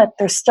Senate,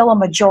 there's still a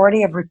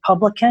majority of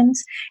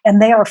Republicans,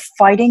 and they are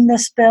fighting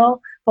this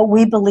bill, but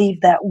we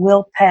believe that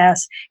will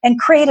pass and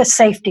create a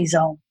safety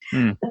zone.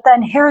 But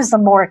then here's the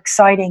more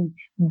exciting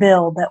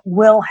bill that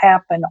will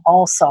happen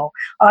also,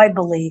 I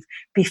believe,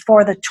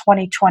 before the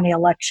 2020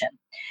 election.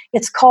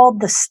 It's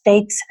called the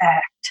States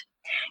Act,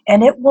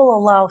 and it will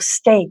allow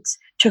states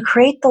to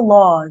create the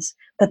laws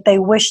that they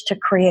wish to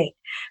create.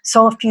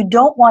 So if you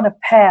don't want to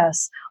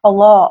pass a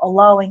law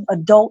allowing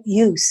adult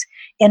use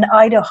in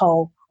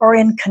Idaho or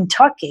in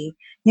Kentucky,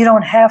 you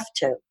don't have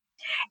to.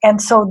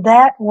 And so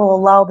that will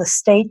allow the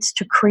states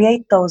to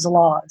create those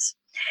laws.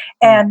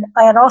 And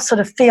also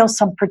to feel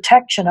some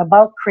protection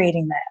about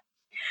creating that.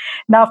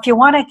 Now, if you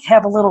want to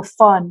have a little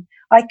fun,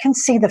 I can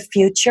see the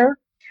future,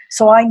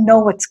 so I know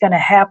what's going to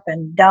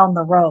happen down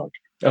the road.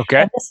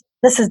 Okay. And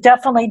this is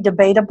definitely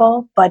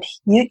debatable, but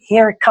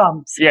here it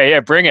comes. Yeah,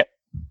 bring it.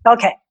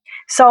 Okay.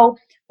 So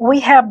we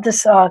have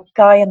this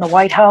guy in the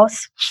White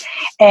House,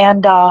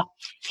 and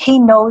he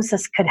knows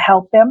this could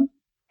help him.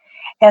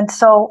 And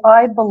so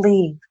I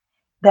believe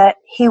that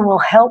he will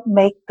help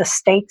make the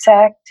States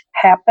Act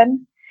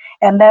happen.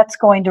 And that's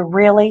going to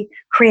really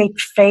create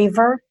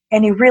favor.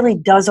 And he really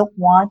doesn't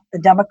want the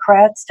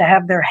Democrats to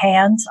have their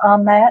hands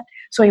on that.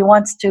 So he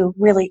wants to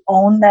really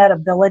own that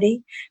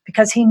ability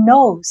because he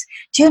knows.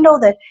 Do you know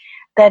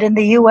that in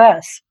the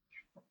U.S.,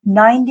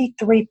 93%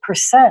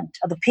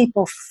 of the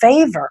people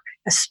favor,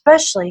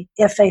 especially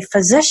if a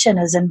physician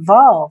is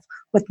involved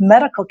with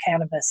medical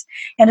cannabis,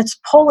 and it's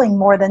polling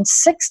more than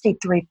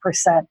 63%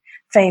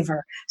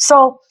 favor.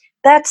 So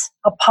that's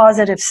a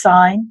positive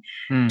sign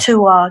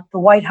to the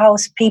White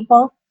House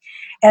people.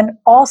 And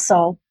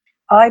also,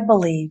 I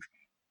believe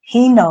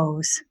he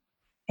knows,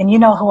 and you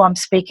know who I'm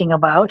speaking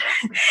about.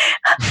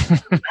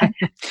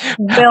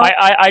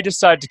 I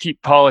decided to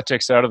keep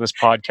politics out of this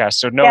podcast,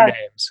 so no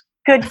names.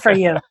 Good for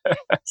you.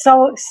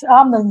 So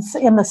I'm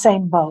in the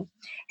same boat.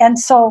 And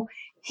so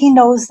he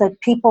knows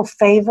that people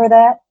favor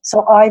that.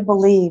 So I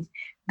believe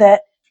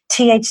that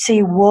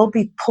THC will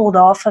be pulled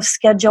off of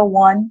Schedule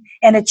 1,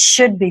 and it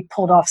should be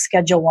pulled off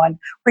Schedule 1.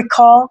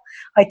 Recall,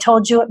 I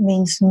told you it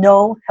means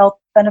no health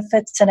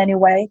benefits in any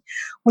way.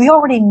 We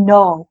already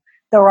know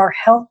there are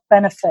health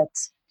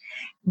benefits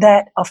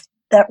that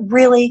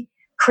really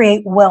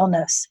create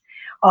wellness.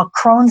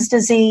 Crohn's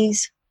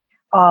disease,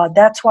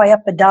 that's why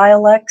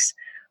Epidiolex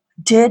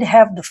did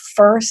have the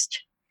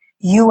first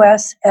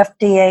U.S.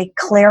 FDA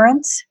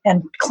clearance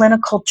and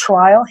clinical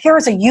trial. Here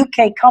is a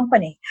UK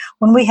company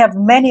when we have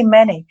many,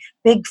 many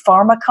big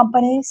pharma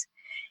companies.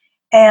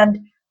 And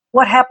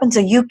what happens,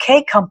 a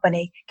UK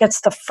company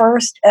gets the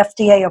first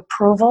FDA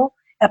approval,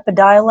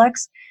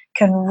 Epidiolex,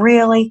 can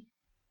really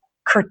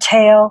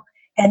curtail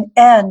and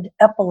end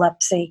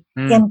epilepsy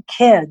in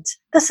kids.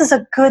 This is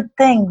a good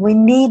thing. We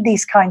need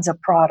these kinds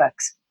of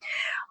products.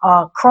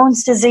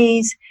 Crohn's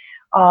disease,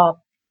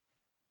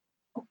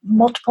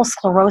 multiple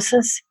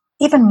sclerosis,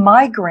 even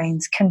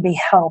migraines can be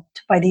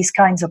helped by these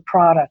kinds of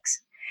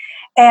products.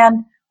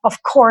 And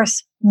of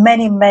course,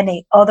 many,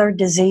 many other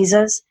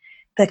diseases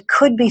that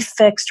could be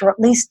fixed or at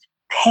least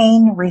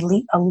pain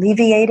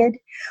alleviated.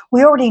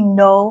 We already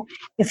know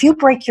if you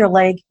break your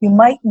leg, you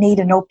might need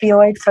an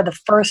opioid for the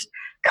first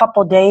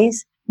couple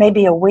days,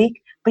 maybe a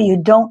week, but you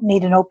don't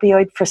need an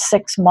opioid for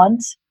 6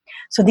 months.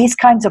 So these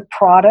kinds of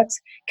products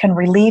can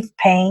relieve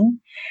pain.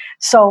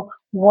 So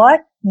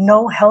what?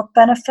 No health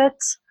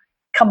benefits?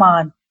 Come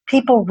on.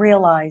 People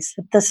realize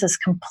that this is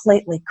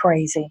completely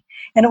crazy.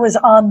 And it was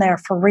on there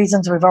for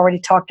reasons we've already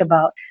talked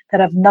about that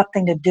have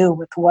nothing to do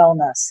with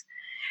wellness.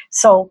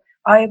 So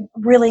I'm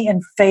really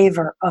in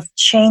favor of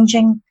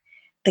changing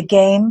the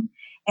game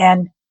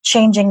and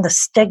changing the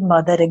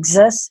stigma that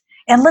exists.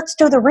 And let's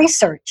do the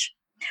research.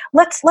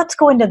 Let's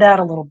go into that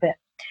a little bit.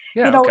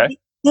 Yeah, okay.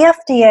 The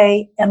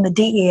FDA and the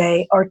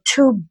DEA are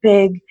two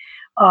big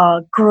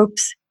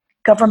groups,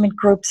 government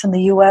groups in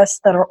the U.S.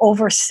 that are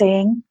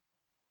overseeing.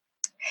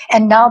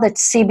 And now that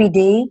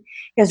CBD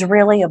is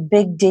really a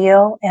big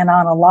deal and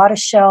on a lot of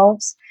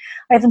shelves,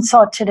 I even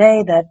saw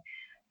today that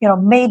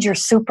major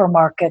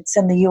supermarkets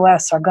in the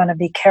U.S. are going to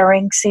be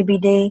carrying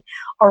CBD.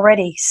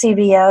 Already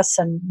CVS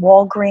and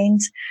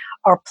Walgreens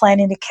are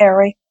planning to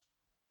carry.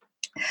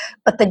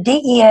 But the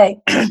DEA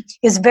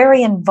is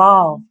very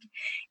involved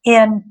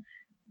in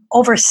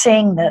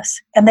overseeing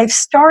this. And they've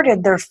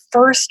started their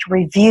first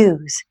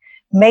reviews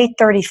May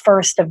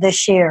 31st of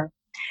this year.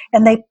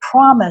 And they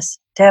promise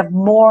to have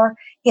more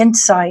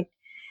insight.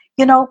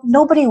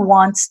 Nobody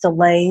wants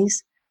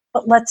delays,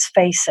 but let's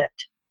face it,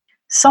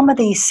 some of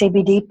these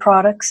CBD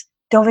products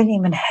don't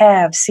even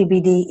have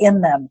CBD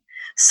in them.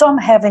 Some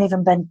haven't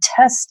even been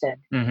tested.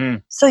 Mm-hmm.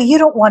 So you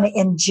don't want to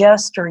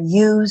ingest or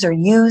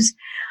use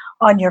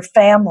on your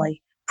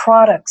family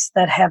products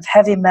that have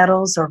heavy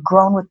metals or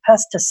grown with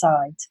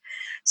pesticides.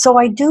 So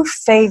I do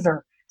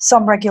favor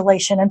some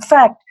regulation. In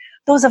fact,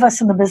 those of us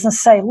in the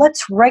business say,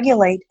 let's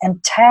regulate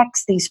and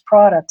tax these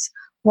products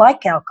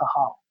like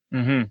alcohol.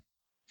 Mm-hmm.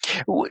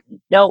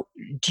 Now,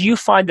 do you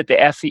find that the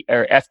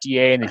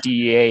FDA and the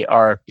DEA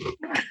are,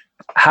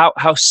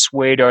 how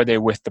swayed are they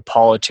with the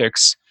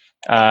politics?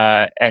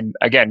 And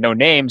again, no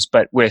names,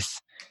 but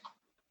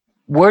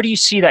where do you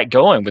see that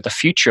going with the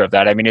future of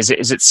that? I mean, is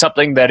it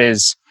something that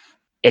is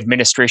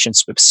administration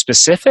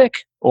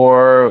specific,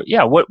 or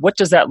what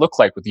does that look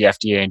like with the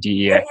FDA and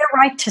DEA? You're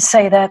right to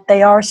say that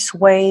they are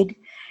swayed,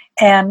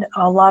 and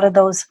a lot of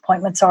those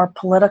appointments are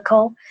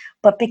political.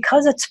 But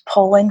because it's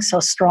polling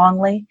so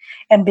strongly,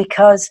 and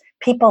because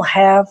people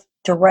have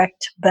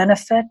direct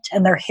benefit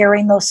and they're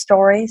hearing those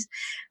stories,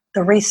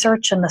 the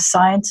research and the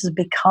science is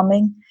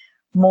becoming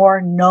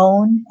more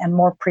known and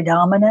more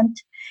predominant.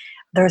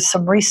 There's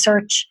some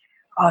research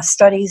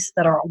studies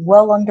that are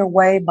well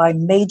underway by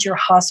major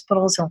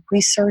hospitals and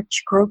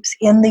research groups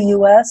in the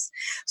U.S.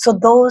 So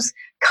those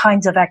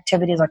kinds of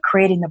activities are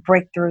creating the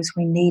breakthroughs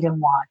we need and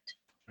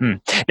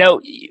want. Now,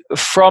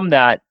 from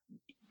that,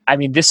 I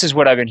mean, this is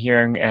what I've been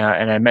hearing,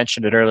 and I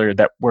mentioned it earlier,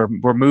 that we're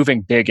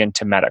moving big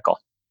into medical,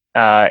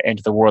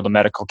 into the world of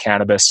medical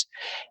cannabis.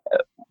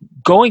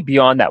 Going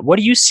beyond that, what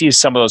do you see as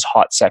some of those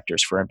hot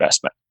sectors for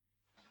investment?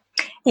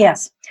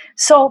 Yes.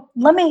 So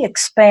let me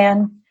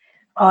expand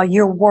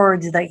your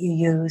words that you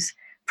use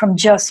from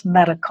just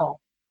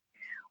medical.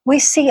 We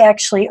see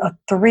actually a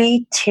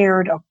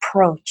 3-tiered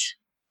approach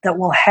that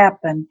will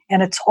happen,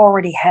 and it's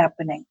already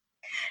happening.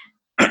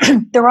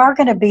 There are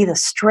going to be the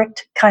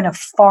strict kind of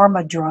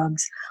pharma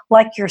drugs,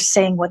 like you're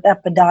seeing with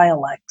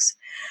Epidiolex.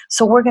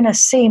 So we're going to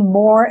see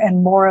more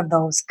and more of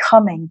those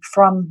coming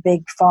from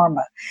big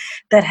pharma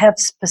that have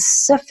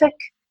specific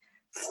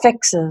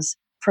fixes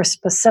for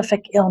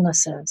specific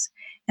illnesses.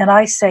 And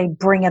I say,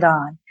 bring it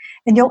on.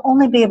 And you'll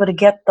only be able to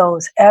get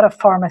those at a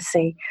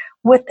pharmacy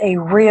with a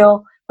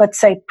real, let's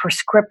say,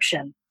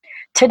 prescription.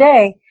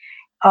 Today,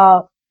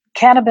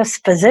 cannabis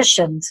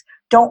physicians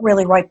don't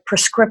really write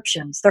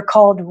prescriptions. They're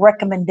called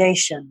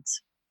recommendations.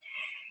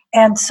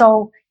 And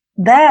so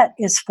that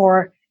is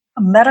for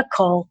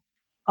medical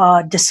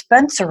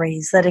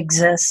dispensaries that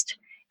exist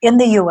in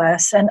the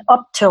US and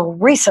up till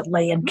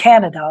recently in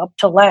Canada, up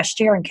till last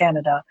year in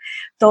Canada.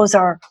 Those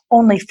are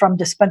only from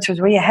dispensaries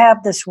where you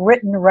have this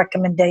written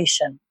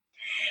recommendation.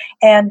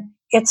 And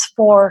it's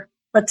for,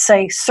 let's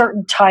say,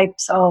 certain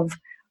types of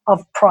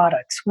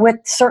products with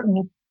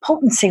certain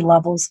potency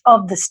levels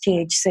of this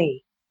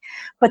THC.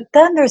 But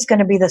then there's going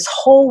to be this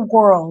whole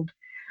world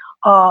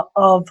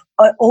of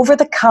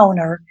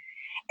over-the-counter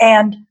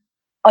and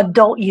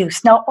adult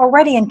use. Now,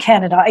 already in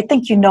Canada, I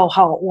think you know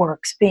how it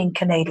works, being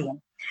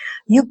Canadian.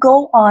 You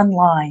go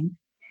online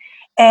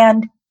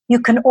and you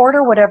can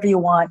order whatever you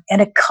want,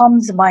 and it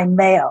comes by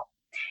mail.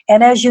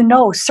 And as you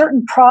know,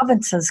 certain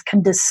provinces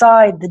can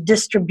decide the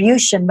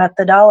distribution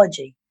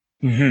methodology.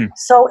 Mm-hmm.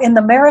 So in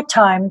the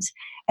Maritimes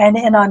and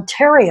in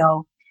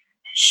Ontario,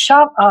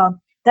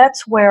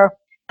 that's where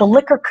the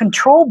Liquor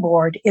Control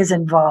Board is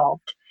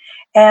involved.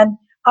 And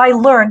I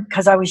learned,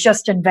 because I was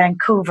just in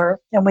Vancouver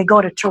and we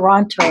go to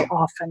Toronto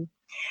often,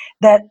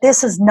 that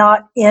this is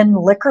not in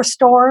liquor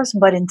stores,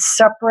 but in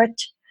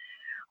separate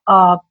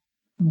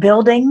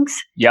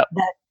buildings Yep.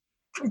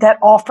 that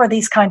offer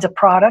these kinds of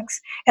products.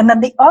 And then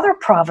the other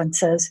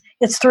provinces,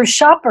 it's through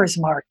Shoppers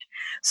Mart.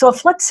 So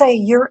if, let's say,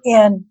 you're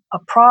in a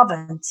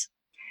province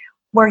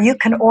where you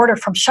can order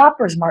from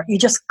Shoppers Mart, you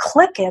just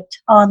click it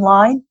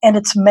online and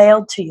it's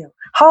mailed to you.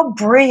 How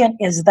brilliant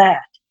is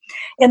that?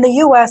 In the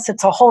US,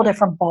 it's a whole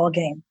different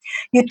ballgame.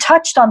 You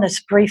touched on this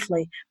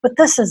briefly, but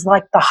this is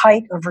like the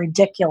height of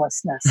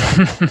ridiculousness.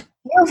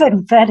 You've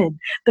invented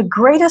the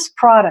greatest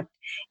product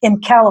in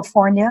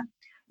California.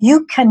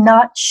 You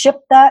cannot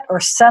ship that or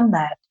send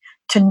that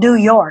to New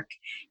York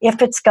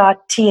if it's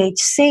got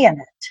THC in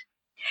it.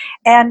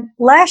 And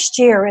last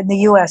year in the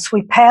US,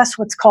 we passed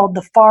what's called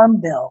the Farm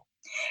Bill,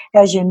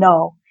 as you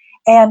know,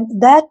 and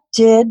that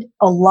did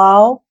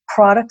allow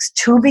products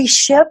to be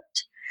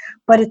shipped,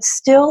 but it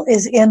still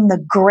is in the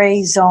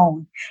gray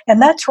zone.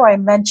 And that's where I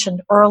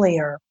mentioned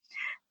earlier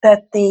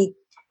that the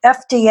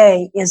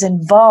FDA is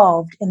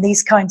involved in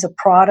these kinds of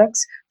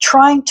products,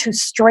 trying to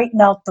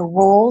straighten out the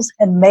rules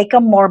and make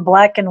them more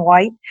black and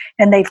white.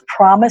 And they've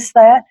promised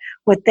that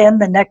within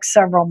the next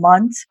several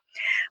months.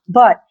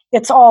 But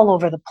it's all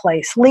over the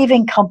place,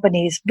 leaving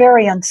companies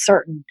very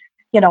uncertain,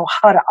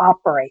 how to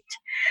operate.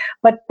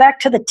 But back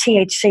to the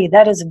THC,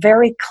 that is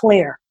very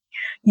clear.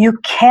 You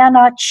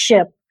cannot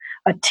ship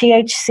a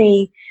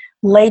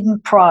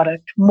THC-laden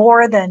product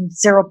more than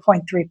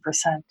 0.3%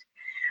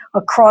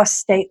 across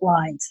state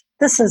lines.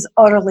 This is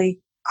utterly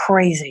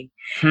crazy.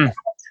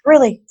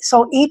 Really,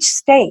 so each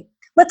state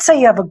let's say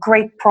you have a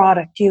great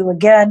product you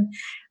again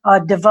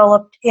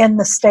developed in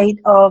the state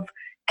of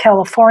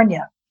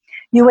California.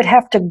 You would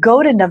have to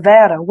go to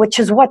Nevada, which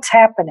is what's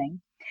happening,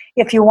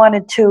 if you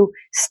wanted to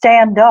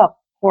stand up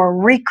or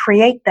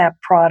recreate that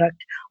product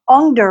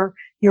under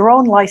your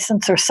own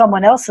license or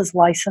someone else's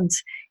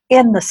license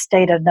in the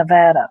state of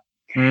Nevada.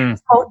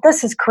 So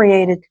this has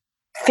created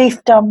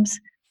fiefdoms,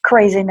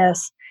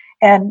 craziness,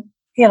 and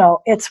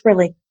it's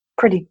really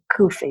pretty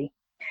goofy.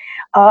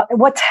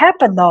 What's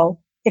happened, though,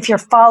 if you're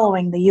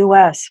following the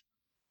U.S.,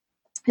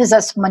 is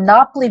this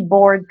monopoly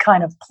board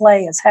kind of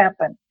play has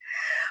happened,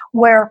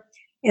 where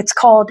it's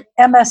called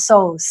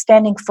MSOs,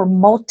 standing for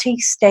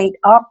multi-state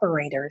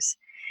operators,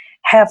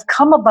 have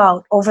come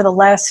about over the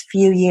last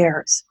few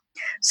years.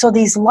 So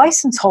these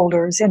license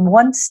holders in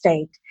one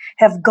state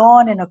have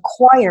gone and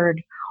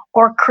acquired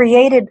or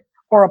created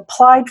or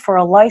applied for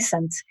a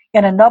license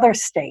in another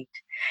state.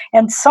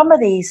 And some of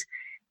these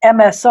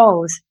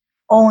MSOs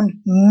own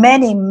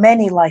many,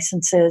 many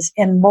licenses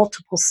in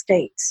multiple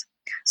states.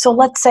 So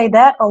let's say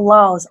that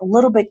allows a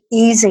little bit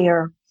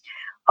easier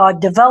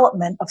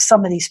development of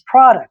some of these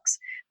products,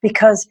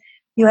 because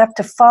you have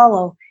to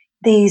follow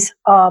these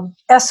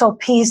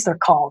SOPs, they're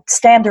called,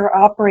 standard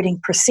operating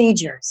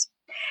procedures,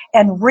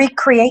 and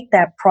recreate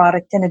that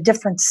product in a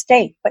different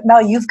state. But now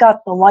you've got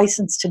the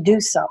license to do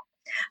so.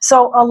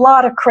 So a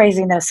lot of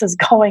craziness is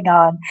going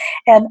on.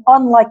 And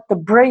unlike the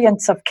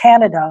brilliance of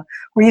Canada,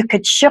 where you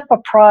could ship a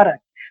product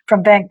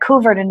from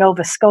Vancouver to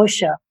Nova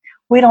Scotia,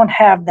 we don't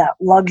have that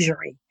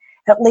luxury,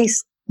 at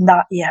least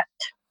not yet.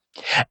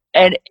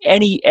 And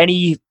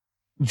any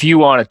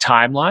view on a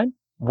timeline?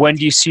 When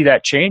do you see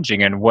that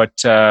changing, and what?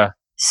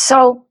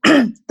 So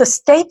the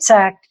States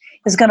Act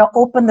is going to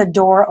open the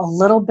door a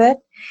little bit.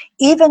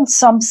 Even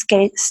some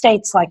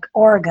states like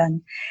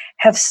Oregon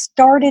have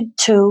started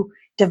to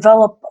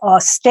develop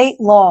state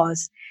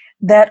laws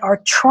that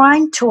are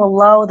trying to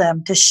allow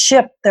them to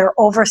ship their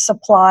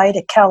oversupply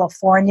to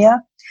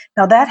California.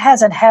 Now, that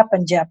hasn't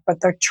happened yet,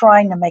 but they're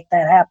trying to make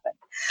that happen.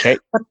 Okay.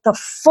 But the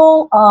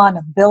full-on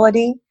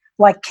ability,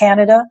 like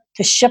Canada,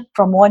 to ship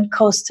from one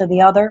coast to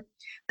the other,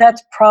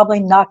 that's probably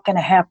not going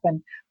to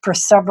happen for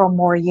several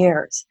more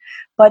years.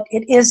 But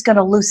it is going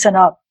to loosen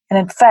up. And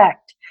in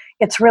fact,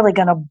 it's really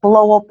going to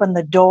blow open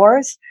the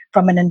doors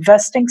from an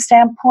investing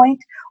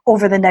standpoint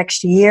over the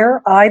next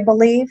year, I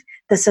believe.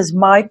 This is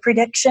my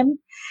prediction,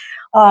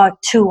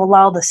 to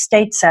allow the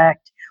States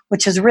Act,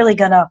 which is really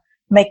going to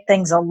make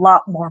things a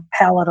lot more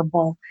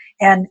palatable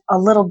and a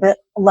little bit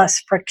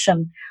less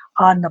friction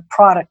on the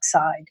product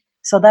side.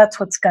 So that's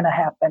what's going to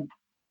happen.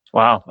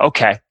 Wow.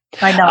 Okay.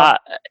 I know.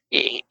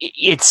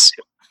 It's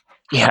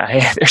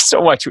there's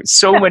so much,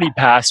 so many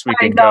paths we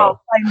can go.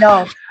 I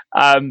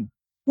know.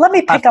 Let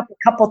me pick up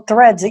a couple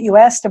threads that you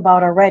asked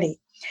about already.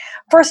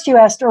 First, you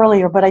asked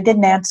earlier, but I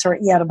didn't answer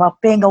it yet,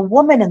 about being a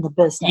woman in the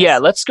business. Yeah,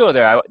 let's go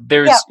there.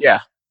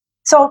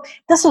 So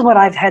this is what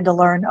I've had to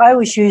learn. I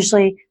was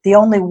usually the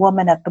only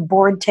woman at the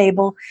board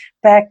table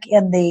back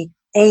in the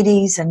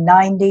 80s and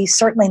 90s,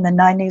 certainly in the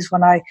 90s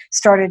when I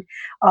started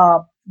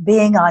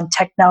being on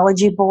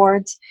technology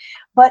boards.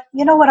 But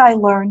you know what I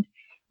learned?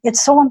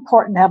 It's so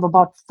important to have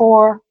about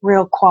 4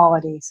 real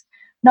qualities.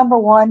 Number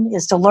 1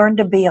 is to learn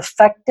to be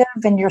effective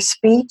in your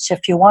speech.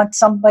 If you want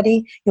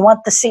somebody, you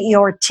want the CEO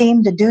or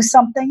team to do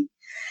something.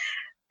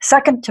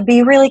 Second, to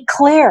be really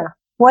clear.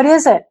 What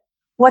is it?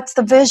 What's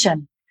the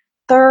vision?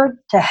 Third,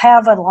 to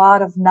have a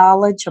lot of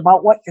knowledge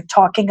about what you're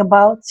talking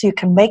about so you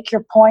can make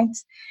your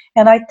points.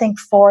 And I think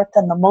fourth,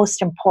 and the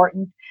most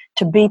important,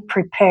 to be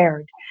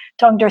prepared,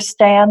 to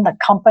understand the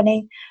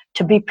company,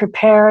 to be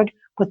prepared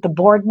with the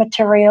board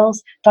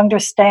materials, to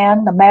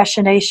understand the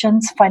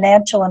machinations,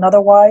 financial and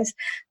otherwise,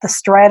 the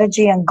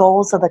strategy and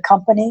goals of the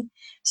company.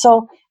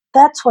 So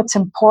that's what's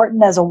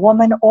important as a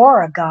woman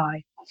or a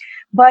guy.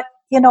 But,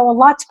 a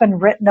lot's been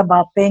written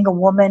about being a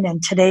woman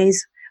in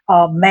today's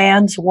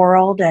man's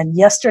world and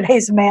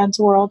yesterday's man's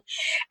world.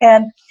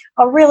 And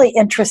a really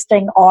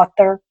interesting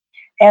author,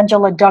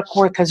 Angela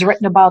Duckworth, has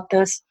written about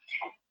this.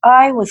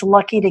 I was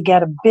lucky to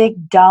get a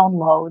big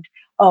download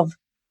of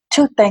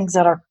 2 things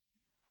that are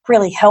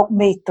really helped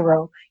me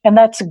through, and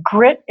that's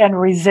grit and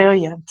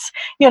resilience.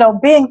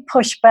 Being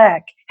pushed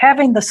back,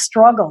 having the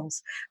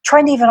struggles,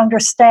 trying to even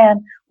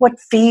understand what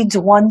feeds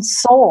one's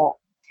soul.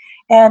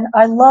 And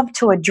I love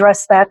to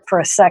address that for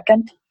a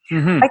second.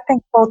 I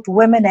think both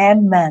women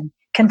and men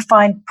can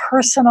find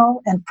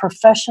personal and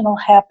professional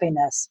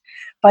happiness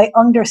by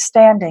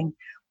understanding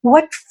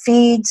what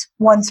feeds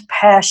one's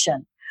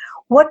passion,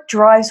 what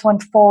drives one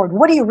forward.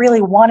 What do you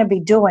really want to be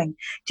doing?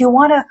 Do you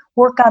want to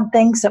work on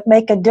things that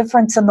make a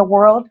difference in the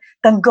world?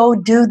 Then go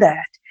do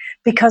that,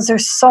 because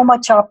there's so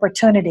much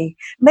opportunity.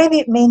 Maybe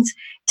it means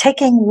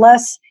taking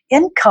less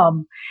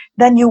income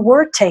than you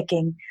were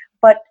taking,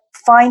 but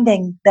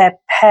finding that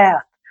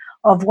path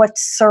of what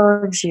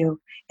serves you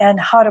and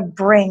how to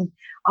bring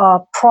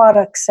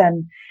products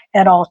and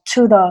all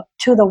to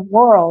the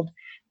world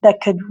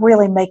that could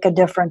really make a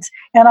difference.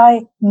 And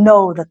I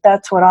know that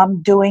that's what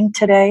I'm doing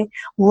today,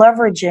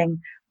 leveraging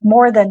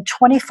more than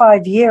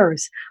 25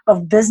 years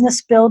of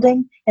business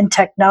building and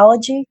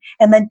technology,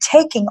 and then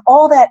taking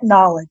all that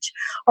knowledge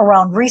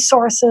around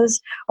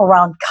resources,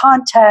 around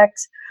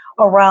contacts,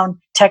 around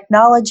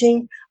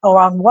technology,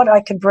 around what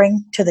I could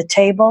bring to the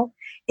table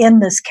in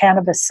this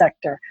cannabis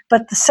sector.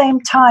 But at the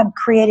same time,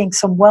 creating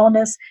some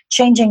wellness,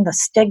 changing the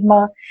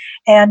stigma,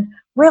 and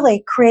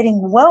really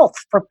creating wealth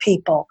for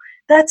people.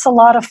 That's a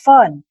lot of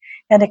fun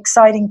and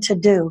exciting to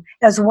do,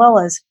 as well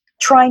as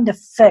trying to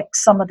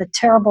fix some of the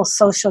terrible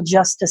social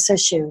justice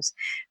issues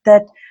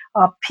that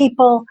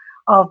people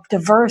of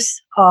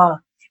diverse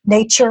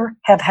nature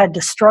have had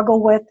to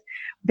struggle with,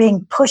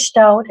 being pushed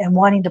out and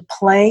wanting to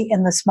play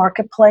in this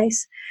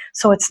marketplace.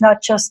 So it's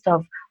not just a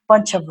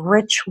bunch of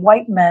rich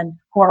white men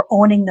who are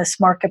owning this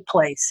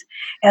marketplace,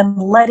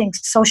 and letting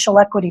social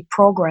equity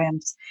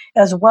programs,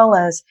 as well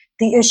as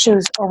the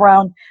issues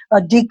around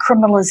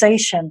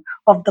decriminalization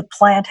of the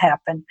plant,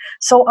 happen.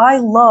 So I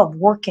love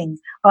working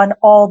on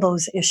all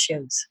those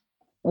issues.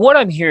 What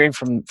I'm hearing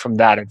from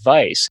that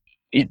advice,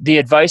 the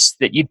advice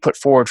that you'd put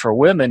forward for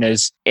women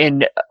is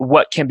in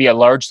what can be a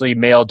largely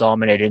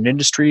male-dominated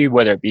industry,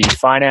 whether it be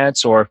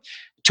finance or,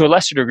 to a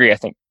lesser degree, I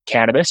think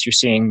cannabis. You're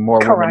seeing more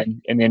Correct.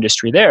 women in the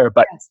industry there.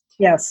 But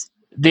Yes.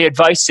 the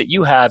advice that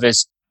you have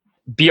is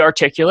be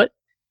articulate,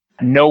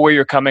 know where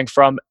you're coming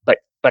from, but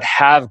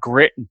have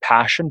grit and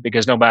passion,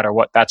 because no matter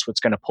what, that's what's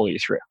going to pull you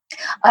through.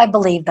 I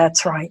believe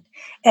that's right.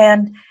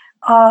 And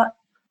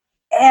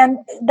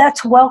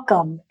that's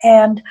welcome.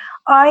 And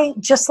I,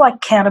 just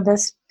like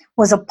cannabis,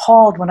 was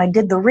appalled when I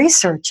did the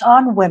research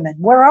on women.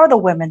 Where are the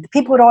women?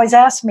 People would always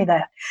ask me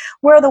that.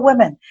 Where are the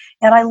women?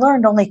 And I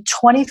learned only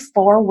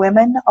 24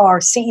 women are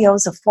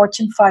CEOs of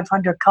Fortune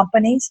 500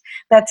 companies.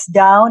 That's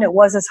down. It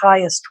was as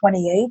high as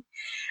 28.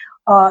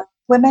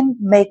 Women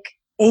make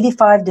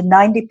 85 to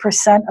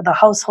 90% of the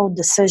household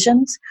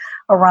decisions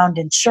around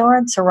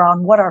insurance,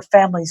 around what our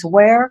families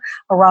wear,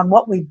 around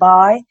what we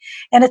buy.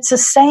 And it's the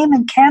same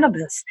in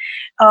cannabis.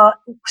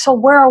 So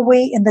where are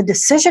we in the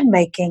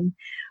decision-making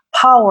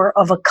power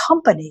of a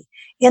company,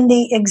 in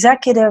the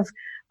executive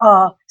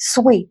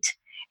suite?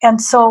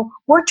 And so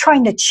we're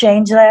trying to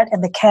change that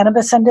in the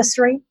cannabis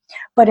industry,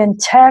 but in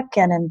tech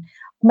and in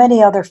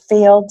many other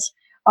fields,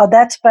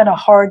 that's been a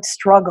hard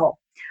struggle.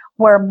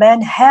 Where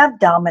men have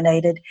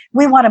dominated,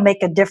 we want to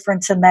make a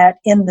difference in that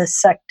in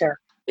this sector.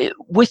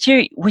 With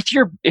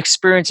your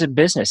experience in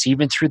business,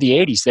 even through the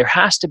 80s, there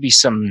has to be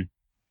some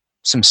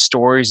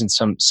stories and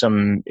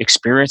some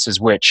experiences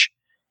which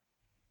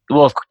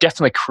will have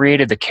definitely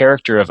created the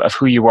character of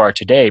who you are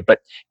today,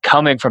 but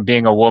coming from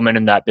being a woman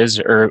in that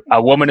business, or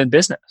a woman in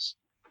business.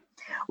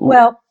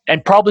 Well,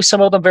 and probably some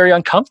of them very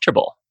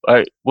uncomfortable.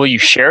 Will you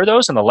share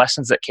those and the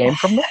lessons that came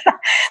from them?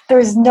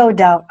 There's no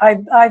doubt.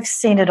 I've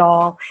seen it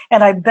all,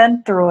 and I've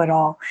been through it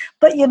all.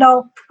 But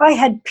I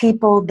had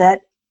people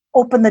that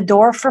opened the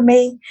door for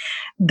me,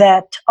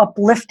 that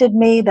uplifted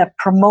me, that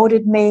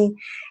promoted me,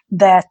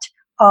 that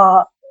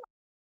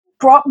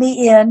brought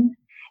me in.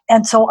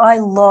 And so I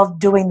love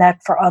doing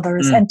that for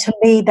others. And to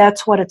me,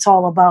 that's what it's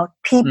all about.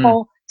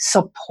 People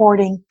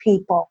supporting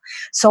people.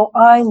 So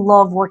I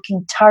love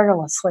working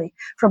tirelessly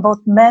for both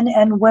men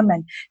and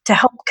women to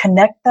help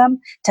connect them,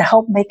 to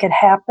help make it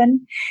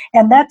happen.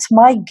 And that's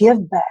my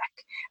give back.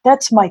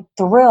 That's my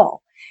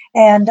thrill.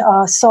 And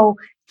so,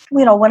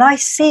 when I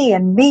see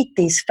and meet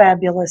these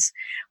fabulous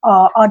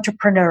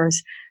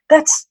entrepreneurs,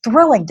 that's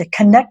thrilling to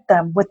connect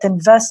them with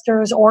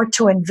investors or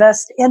to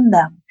invest in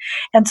them.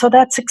 And so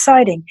that's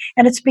exciting.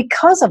 And it's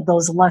because of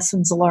those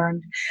lessons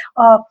learned,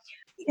 of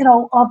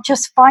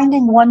just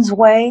finding one's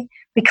way,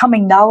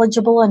 becoming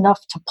knowledgeable enough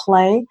to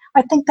play.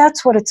 I think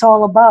that's what it's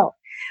all about.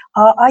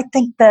 I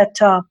think that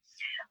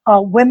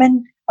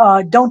women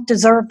don't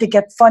deserve to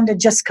get funded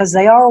just because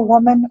they are a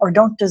woman, or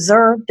don't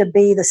deserve to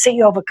be the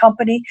CEO of a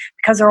company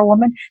because they're a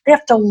woman. They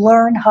have to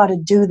learn how to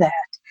do that.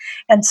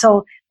 And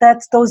so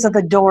those are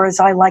the doors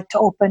I like to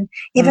open,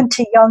 even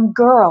to young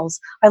girls.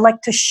 I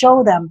like to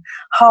show them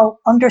how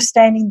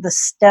understanding the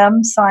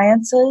STEM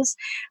sciences,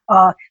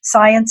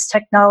 science,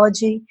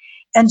 technology,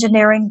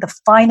 engineering, the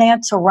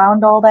finance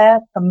around all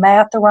that, the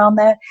math around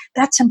that,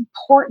 that's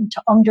important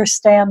to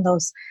understand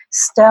those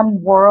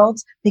STEM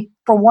worlds.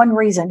 For one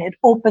reason, it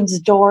opens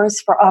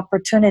doors for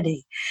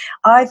opportunity.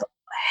 I've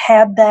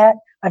had that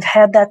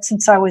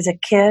since I was a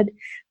kid.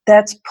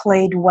 That's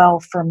played well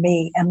for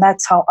me, and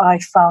that's how I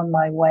found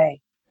my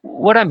way.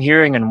 What I'm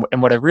hearing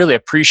and what I really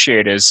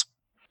appreciate is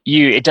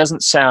it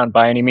doesn't sound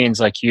by any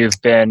means like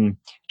you've been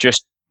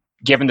just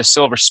given the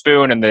silver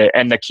spoon and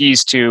the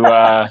keys to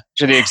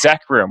the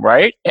exec room,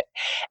 right?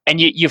 And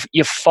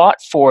you've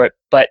fought for it,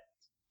 but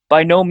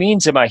by no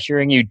means am I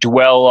hearing you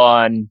dwell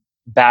on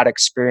bad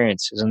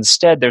experiences.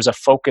 Instead, there's a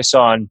focus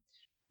on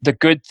the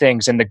good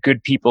things and the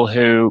good people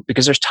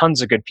because there's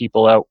tons of good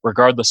people out,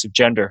 regardless of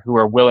gender, who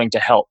are willing to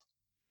help.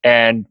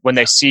 And when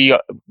they see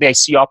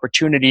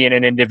opportunity in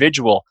an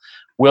individual,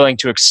 willing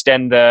to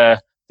extend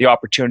the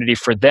opportunity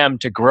for them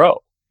to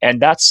grow. And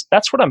that's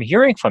what I'm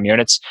hearing from you.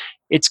 And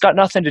it's got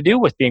nothing to do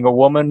with being a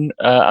woman,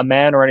 a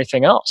man, or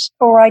anything else.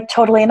 All right,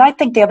 totally. And I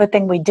think the other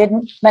thing we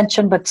didn't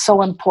mention, but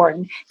so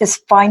important, is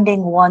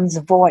finding one's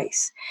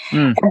voice.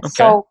 And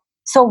Okay.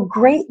 so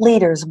great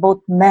leaders,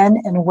 both men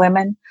and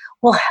women,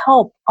 will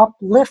help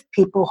uplift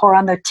people who are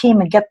on their team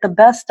and get the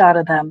best out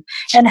of them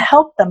and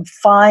help them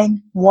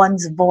find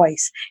one's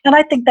voice. And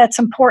I think that's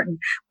important.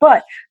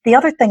 But the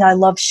other thing I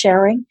love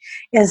sharing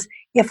is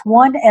if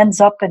one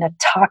ends up in a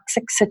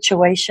toxic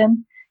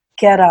situation,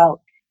 get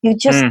out. You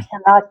just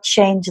cannot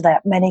change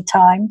that many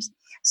times.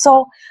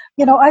 So,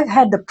 I've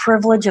had the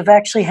privilege of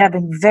actually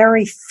having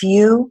very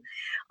few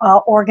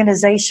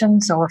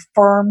organizations or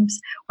firms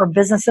or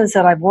businesses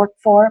that I've worked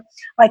for.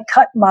 I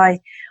cut my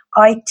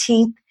eye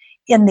teeth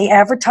in the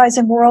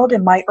advertising world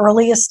in my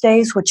earliest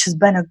days, which has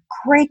been a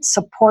great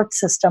support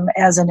system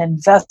as an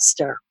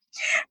investor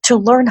to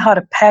learn how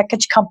to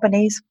package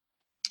companies,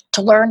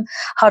 to learn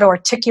how to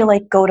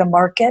articulate go to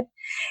market.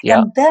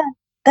 Yeah. And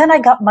then I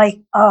got my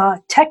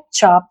tech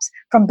chops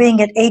from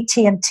being at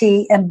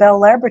AT&T and Bell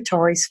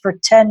Laboratories for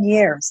 10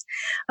 years.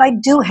 I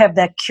do have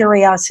that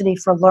curiosity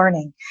for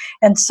learning.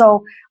 And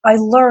so I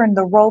learned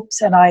the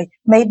ropes and I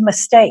made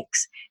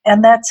mistakes.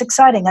 And that's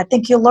exciting. I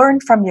think you learn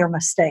from your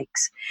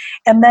mistakes.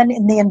 And then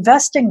in the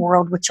investing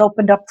world, which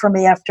opened up for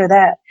me after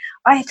that,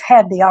 I've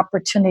had the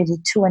opportunity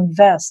to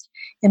invest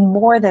in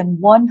more than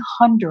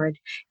 100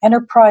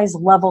 enterprise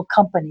level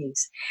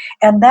companies.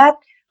 And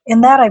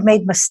in that I've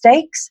made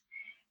mistakes.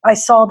 I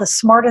saw the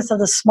smartest of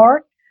the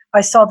smart.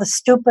 I saw the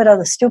stupid of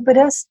the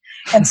stupidest,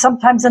 and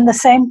sometimes in the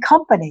same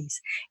companies.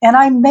 And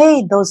I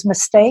made those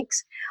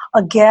mistakes.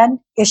 Again,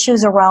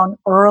 issues around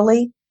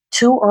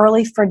too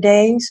early for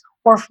days,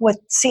 or with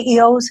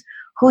CEOs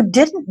who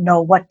didn't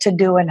know what to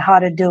do and how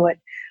to do it.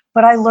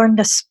 But I learned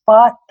to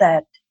spot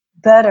that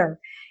better,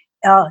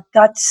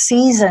 got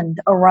seasoned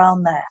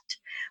around that,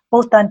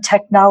 both on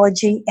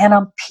technology and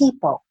on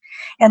people.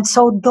 And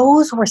so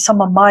those were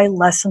some of my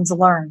lessons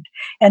learned.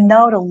 And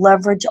now to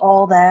leverage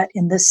all that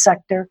in this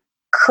sector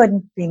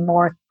couldn't be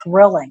more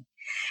thrilling.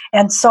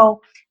 And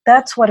so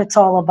that's what it's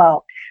all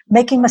about.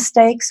 Making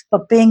mistakes,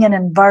 but being in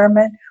an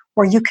environment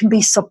where you can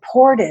be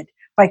supported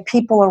by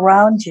people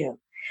around you.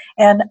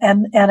 And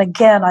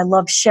again, I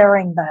love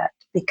sharing that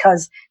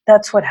because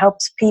that's what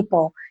helps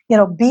people,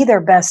 be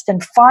their best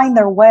and find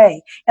their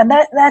way. And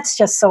that's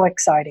just so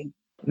exciting.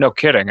 No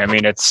kidding. I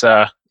mean, it's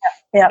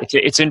Yeah.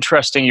 it's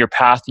interesting, your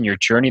path and your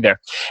journey there.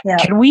 Yeah.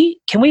 Can we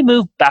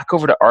move back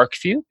over to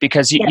ArcView,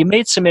 because you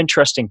made some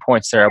interesting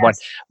points there. Yes.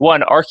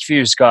 One,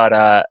 ArcView's got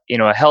a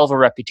hell of a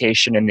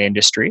reputation in the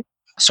industry.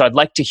 So I'd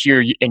like to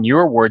hear in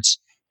your words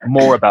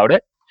more about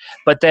it.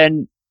 But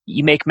then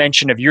you make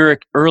mention of your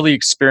early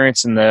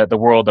experience in the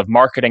world of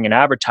marketing and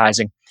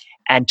advertising,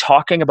 and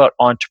talking about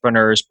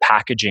entrepreneurs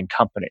packaging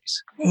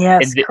companies.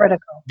 Yes,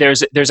 critical.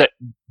 There's a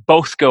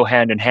both go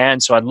hand in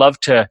hand. So I'd love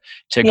to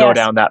go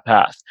down that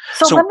path.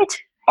 So let me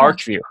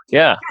ArcView,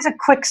 yeah. There's a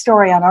quick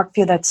story on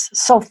ArcView that's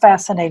so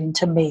fascinating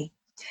to me.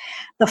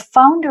 The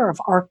founder of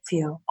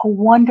ArcView, a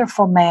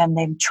wonderful man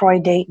named Troy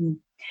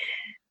Dayton,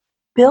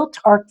 built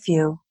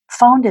ArcView,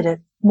 founded it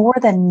more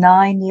than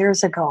 9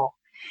 years ago.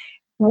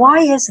 Why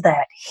is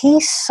that? He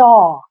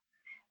saw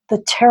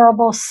the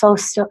terrible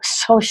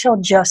social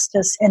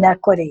justice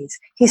inequities.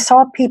 He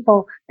saw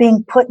people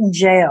being put in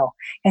jail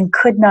and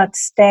could not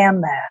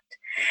stand that.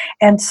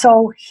 And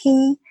so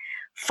he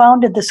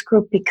founded this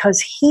group because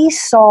he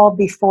saw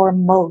before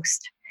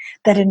most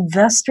that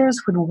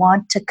investors would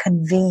want to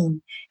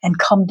convene and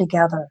come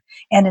together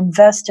and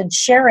invest and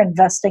share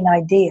investing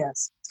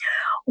ideas.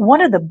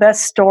 One of the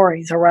best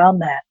stories around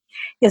that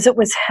is it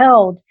was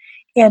held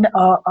in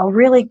a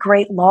really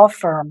great law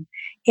firm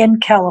in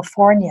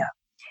California.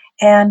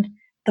 And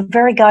the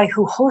very guy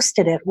who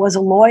hosted it was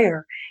a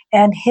lawyer.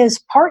 And his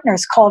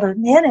partners called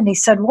him in and he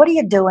said, "What are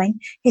you doing?"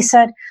 He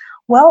said,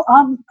 "Well,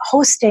 I'm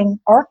hosting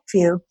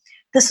ArcView.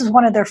 This is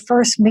one of their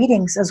first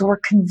meetings as we're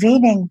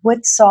convening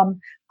with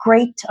some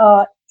great,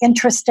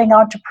 interesting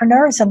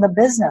entrepreneurs in the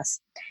business."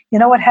 You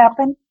know what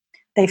happened?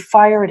 They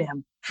fired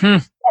him.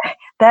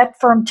 That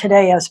firm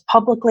today has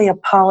publicly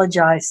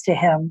apologized to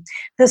him.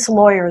 This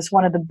lawyer is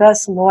one of the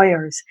best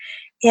lawyers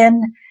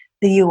in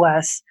the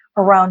U.S.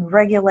 around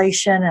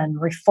regulation and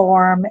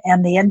reform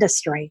and the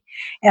industry.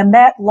 And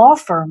that law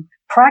firm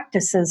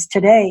practices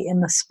today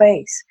in the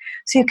space.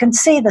 So you can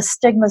see the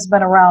stigma's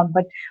been around,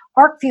 but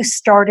ArcView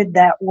started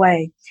that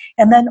way.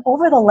 And then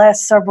over the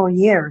last several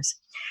years,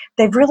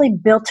 they've really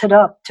built it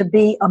up to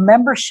be a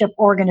membership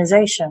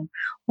organization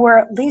where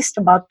at least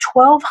about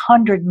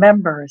 1,200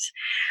 members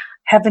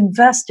have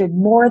invested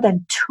more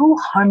than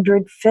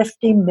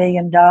 $250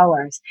 million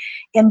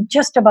in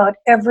just about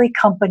every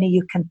company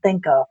you can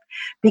think of,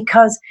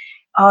 because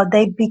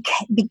they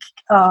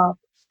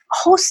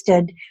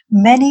hosted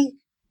many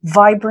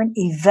vibrant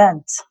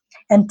events.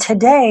 And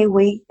today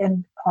we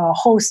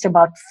host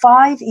about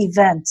 5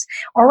 events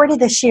already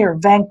this year.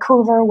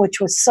 Vancouver, which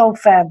was so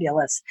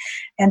fabulous,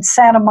 and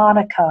Santa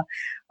Monica.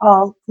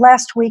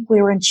 Last week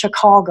we were in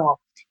Chicago.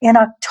 in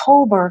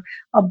October,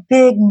 a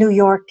big New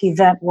York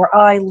event where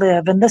I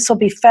live. And this will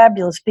be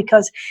fabulous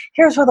because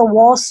here's where the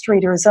Wall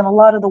Streeters and a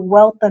lot of the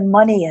wealth and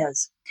money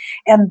is.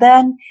 And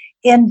then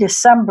in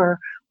December,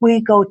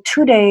 we go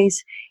 2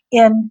 days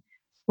in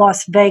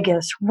Las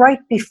Vegas right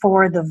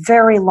before the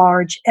very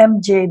large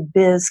MJ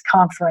Biz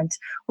conference,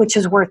 which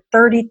is where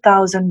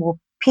 30,000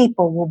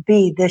 people will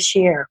be this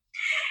year.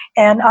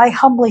 And I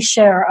humbly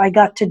share, I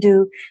got to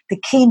do the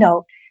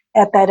keynote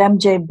at that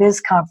MJ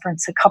Biz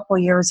conference a couple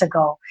years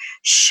ago,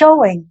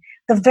 showing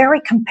the very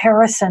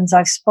comparisons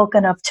I've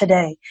spoken of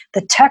today,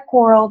 the tech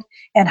world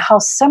and how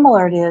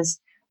similar it is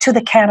to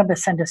the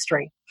cannabis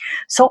industry.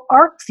 So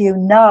ArcView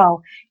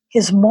now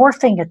is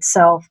morphing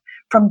itself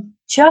from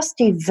just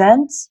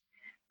events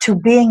to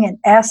being an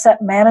asset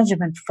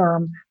management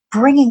firm,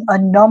 bringing a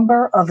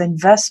number of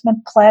investment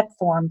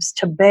platforms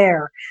to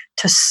bear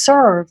to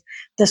serve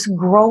this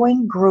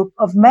growing group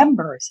of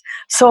members.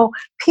 So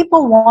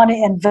people want to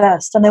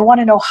invest and they want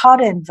to know how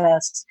to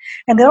invest,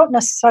 and they don't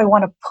necessarily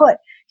want to put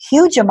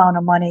huge amount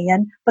of money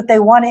in, but they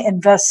want to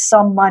invest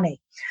some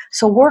money.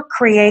 So we're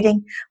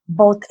creating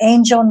both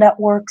angel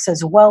networks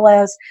as well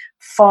as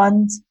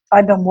funds.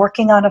 I've been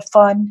working on a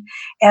fund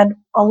and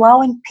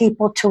allowing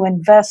people to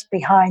invest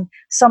behind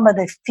some of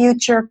the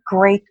future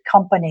great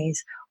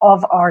companies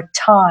of our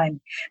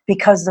time,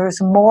 because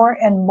there's more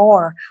and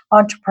more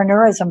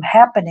entrepreneurism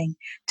happening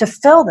to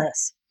fill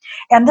this.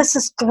 And this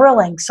is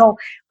thrilling. So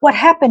what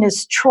happened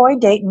is Troy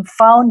Dayton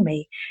found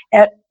me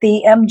at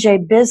the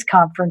MJ Biz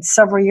conference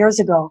several years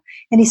ago.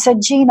 And he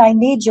said, Jeanne, I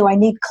need you. I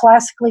need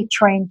classically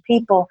trained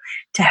people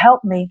to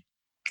help me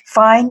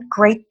find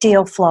great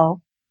deal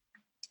flow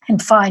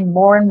and find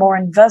more and more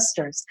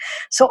investors.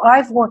 So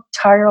I've worked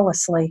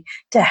tirelessly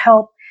to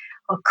help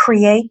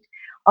create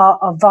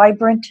a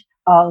vibrant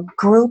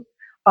group.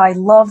 I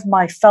love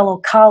my fellow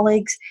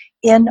colleagues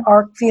in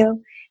ArcView,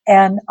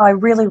 and I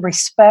really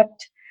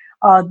respect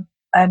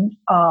and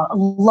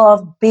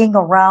love being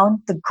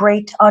around the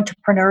great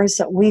entrepreneurs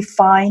that we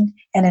find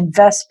and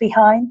invest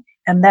behind.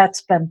 And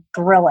that's been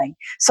thrilling.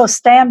 So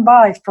stand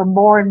by for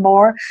more and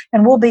more,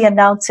 and we'll be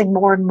announcing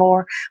more and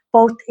more,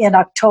 both in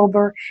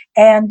October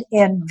and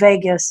in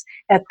Vegas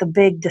at the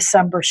big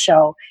December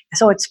show.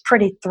 So it's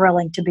pretty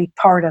thrilling to be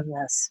part of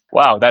this.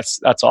 Wow,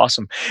 that's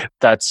awesome.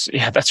 That's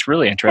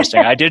really interesting.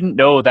 I didn't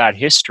know that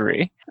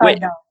history. I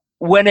know.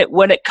 When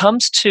it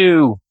comes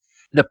to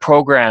the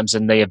programs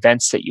and the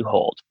events that you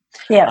hold,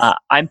 Yes.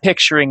 I'm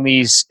picturing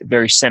these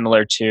very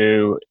similar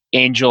to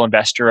angel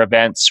investor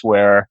events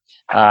where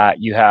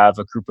you have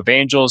a group of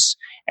angels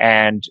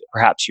and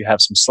perhaps you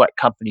have some select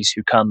companies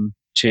who come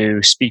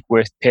to speak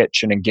with,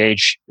 pitch, and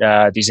engage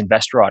these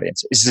investor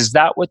audiences. Is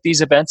that what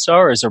these events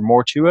are? Is there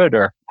more to it,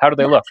 or how do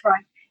they look?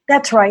 Right.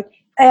 That's right.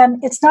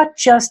 And it's not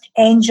just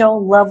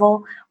angel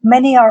level.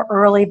 Many are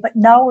early, but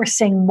now we're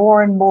seeing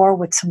more and more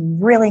with some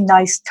really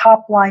nice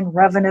top line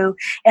revenue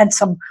and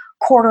some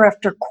quarter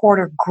after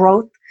quarter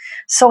growth.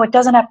 So it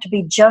doesn't have to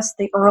be just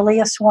the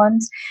earliest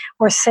ones.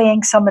 We're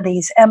seeing some of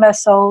these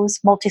MSOs,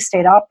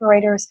 multi-state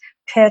operators,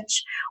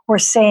 pitch. We're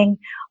seeing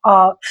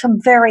some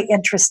very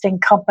interesting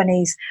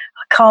companies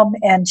come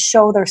and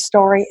show their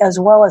story, as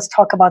well as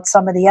talk about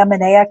some of the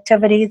M&A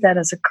activity that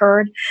has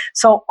occurred.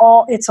 So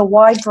it's a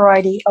wide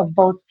variety of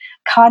both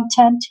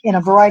content in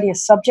a variety of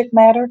subject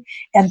matter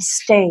and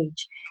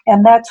stage.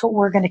 And that's what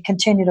we're going to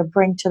continue to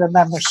bring to the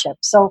membership.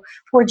 So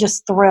we're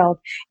just thrilled.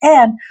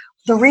 And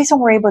the reason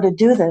we're able to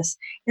do this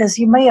is,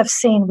 you may have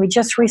seen, we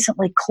just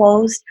recently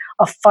closed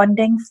a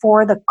funding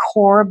for the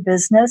core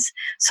business.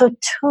 So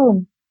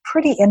two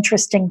pretty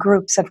interesting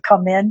groups have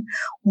come in.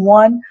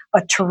 One,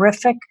 a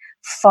terrific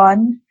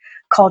fund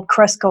called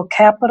Cresco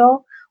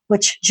Capital,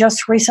 which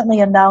just recently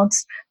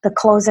announced the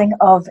closing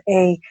of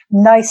a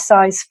nice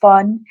size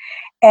fund.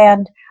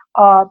 And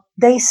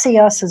they see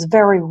us as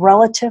very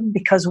relative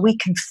because we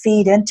can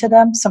feed into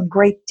them some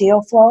great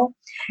deal flow.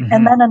 Mm-hmm.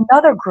 And then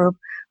another group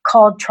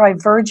called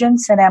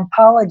Trivergence and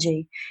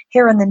Ampology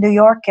here in the New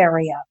York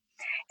area.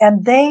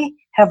 And they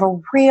have a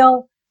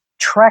real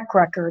track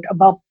record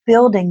about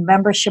building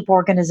membership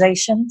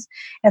organizations.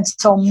 And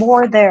so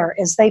more there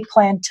as they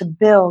plan to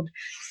build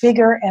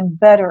bigger and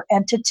better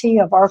entity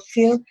of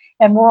ArcView.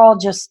 And we're all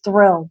just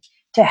thrilled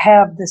to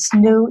have this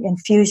new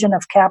infusion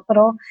of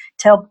capital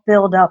to help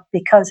build up,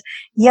 because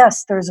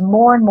yes, there's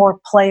more and more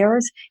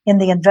players in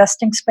the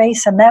investing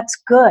space, and that's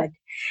good.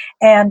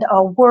 And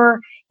we're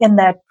in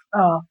that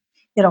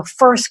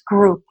first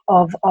group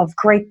of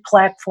great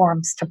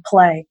platforms to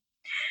play.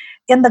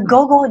 In the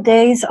go-go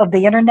days of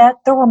the internet,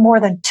 there were more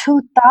than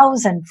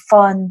 2,000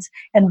 funds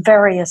and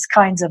various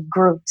kinds of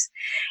groups.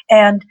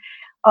 And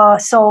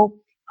so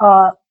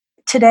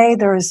today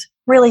there's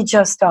really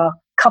just a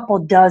couple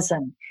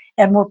dozen,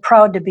 and we're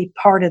proud to be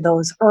part of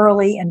those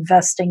early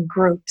investing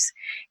groups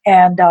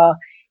and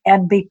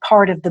be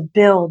part of the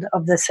build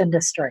of this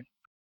industry.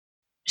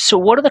 So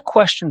what are the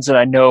questions that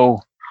I know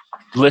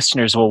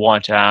listeners will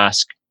want to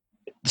ask,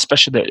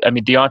 especially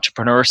the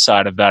entrepreneur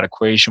side of that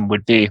equation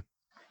would be,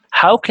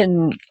 how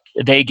can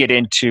they get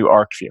into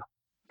ArcView?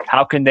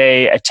 How can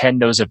they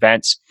attend those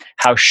events?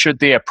 How should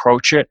they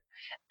approach it?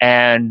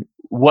 and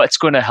what's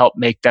going to help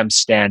make them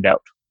stand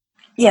out?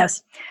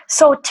 Yes.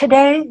 So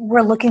today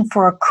we're looking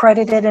for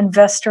accredited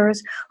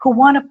investors who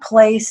want to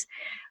place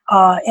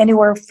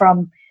anywhere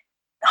from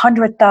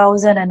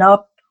 100,000 and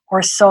up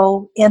or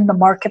so in the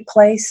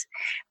marketplace.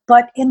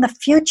 But in the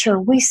future,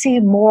 we see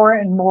more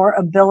and more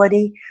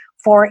ability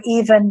for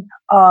even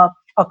a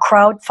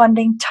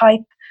crowdfunding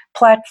type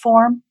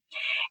platform.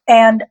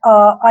 And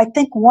I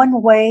think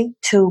one way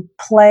to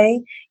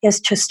play is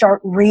to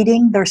start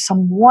reading. There's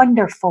some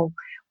wonderful,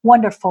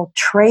 wonderful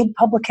trade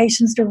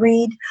publications to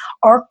read.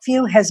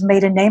 ArcView has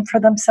made a name for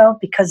themselves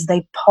because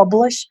they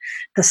publish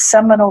the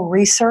seminal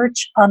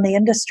research on the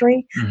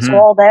industry. So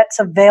all that's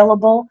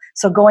available.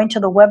 So going to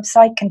the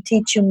website can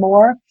teach you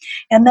more.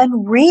 And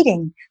then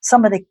reading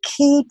some of the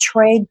key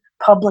trade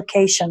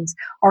publications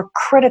are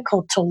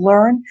critical to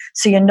learn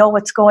so you know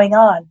what's going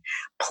on.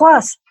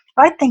 Plus,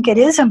 I think it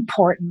is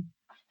important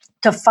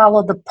to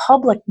follow the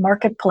public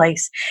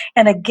marketplace.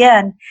 And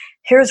again,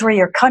 here's where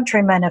your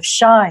countrymen have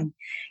shined.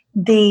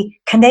 The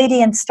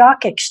Canadian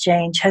Stock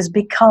Exchange has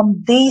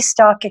become the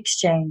stock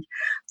exchange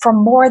for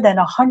more than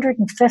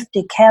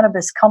 150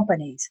 cannabis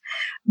companies,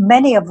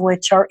 many of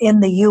which are in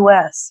the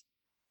US.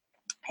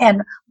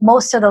 And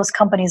most of those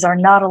companies are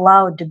not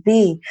allowed to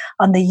be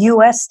on the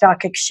US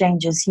stock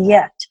exchanges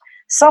yet.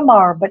 Some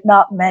are, but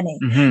not many.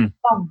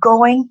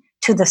 Going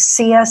to the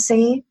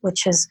CSE,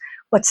 which is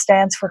what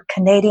stands for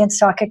Canadian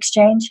Stock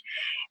Exchange,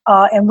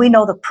 and we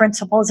know the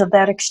principles of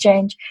that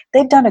exchange.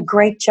 They've done a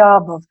great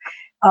job of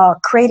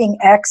creating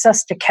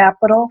access to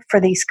capital for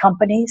these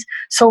companies.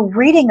 So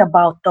reading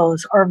about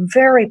those are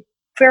very,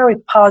 very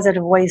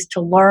positive ways to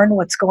learn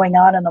what's going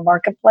on in the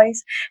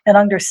marketplace and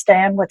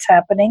understand what's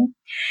happening.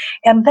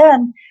 And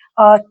then,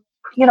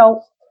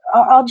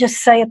 I'll just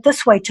say it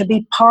this way: to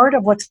be part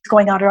of what's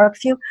going on at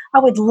ArcView, I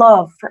would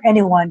love for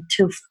anyone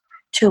to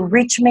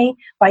reach me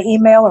by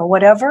email or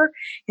whatever.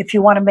 If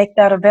you want to make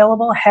that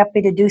available,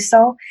 happy to do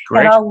so.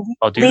 Great. And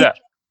I'll do that.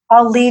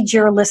 I'll lead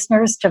your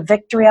listeners to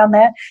victory on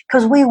that,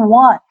 because we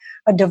want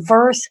a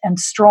diverse and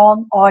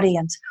strong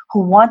audience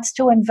who wants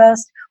to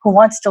invest, who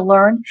wants to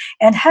learn,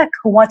 and heck,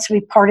 who wants to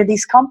be part of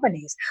these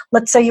companies.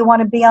 Let's say you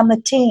want to be on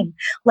the team.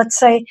 Let's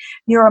say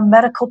you're a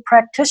medical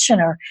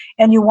practitioner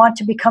and you want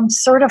to become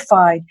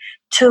certified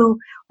to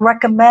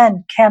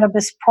recommend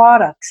cannabis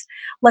products.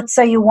 Let's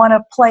say you want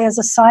to play as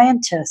a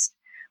scientist.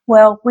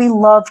 Well, we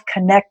love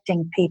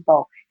connecting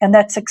people, and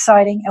that's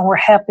exciting, and we're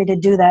happy to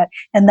do that.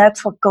 And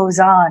that's what goes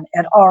on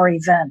at our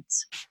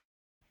events.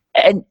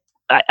 And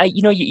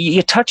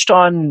you touched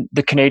on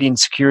the Canadian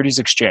Securities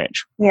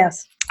Exchange.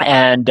 Yes.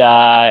 And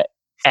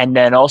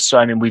then also,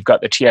 I mean, we've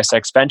got the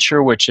TSX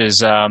Venture, which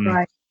is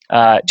Right.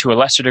 To a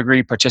lesser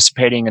degree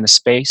participating in the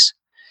space.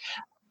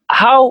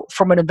 How,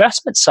 from an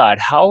investment side,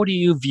 how do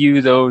you view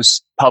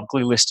those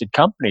publicly listed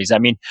companies? I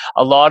mean,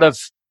 a lot of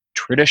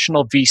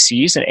traditional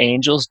VCs and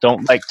angels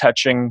don't like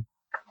touching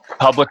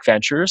public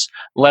ventures,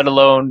 let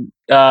alone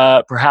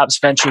perhaps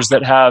ventures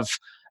that have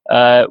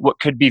what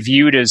could be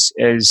viewed as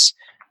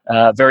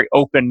very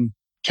open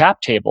cap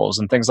tables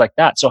and things like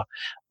that. So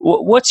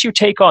what's your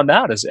take on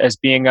that as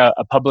being a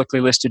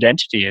publicly listed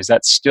entity? Is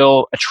that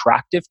still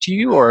attractive to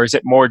you, or is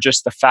it more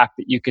just the fact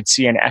that you could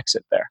see an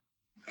exit there?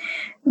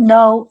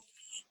 No,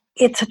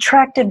 it's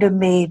attractive to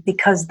me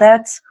because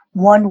that's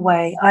one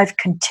way I've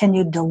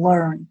continued to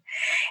learn.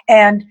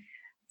 And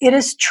it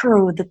is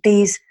true that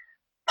these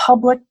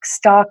public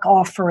stock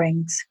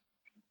offerings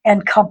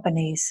and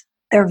companies,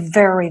 they're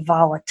very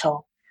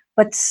volatile,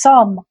 but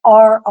some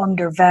are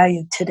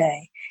undervalued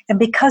today. And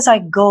because I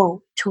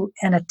go to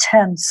and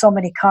attend so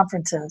many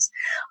conferences,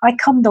 I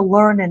come to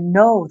learn and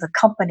know the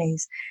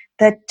companies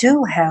that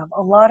do have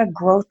a lot of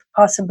growth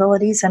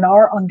possibilities and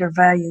are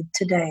undervalued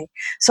today.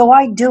 So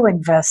I do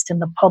invest in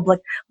the public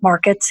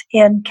markets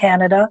in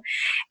Canada,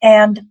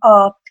 and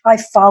I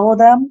follow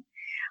them.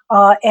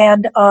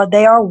 And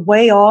they are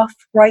way off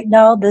right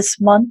now this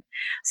month.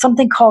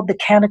 Something called the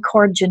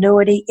Canaccord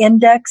Genuity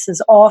Index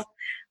is off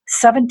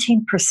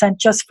 17%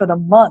 just for the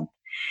month.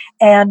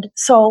 And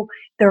so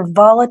they're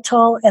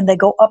volatile and they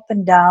go up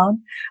and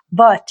down.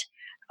 But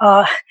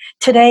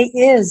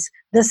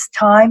this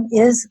time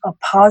is a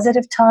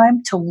positive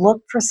time to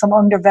look for some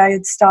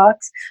undervalued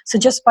stocks. So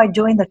just by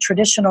doing the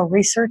traditional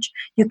research,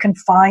 you can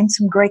find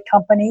some great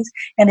companies.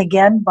 And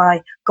again,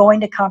 by going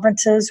to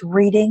conferences,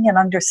 reading and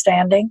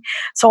understanding.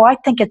 So I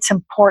think it's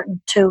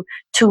important to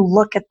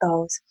look at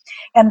those.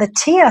 And the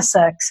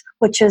TSX,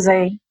 which is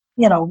a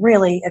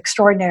really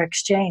extraordinary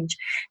exchange,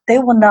 they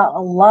will not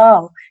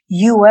allow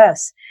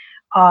U.S.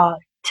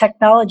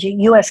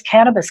 U.S.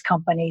 cannabis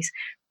companies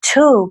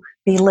to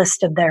be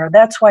listed there.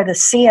 That's why the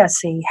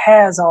CSE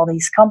has all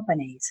these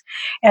companies.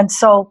 And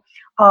so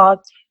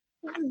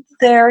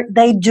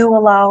they do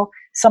allow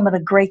some of the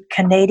great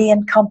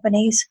Canadian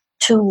companies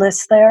to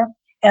list there.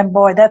 And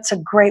boy, that's a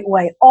great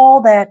way.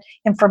 All that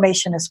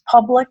information is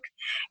public.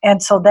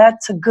 And so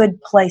that's a good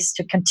place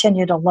to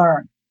continue to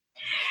learn.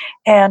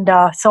 And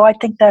so I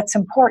think that's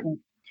important.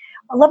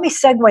 Let me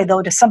segue,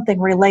 though, to something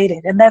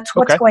related, and that's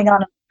what's going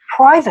on in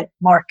private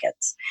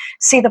markets.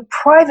 See, the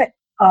private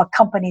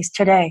companies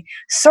today.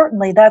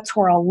 Certainly, that's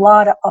where a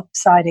lot of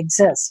upside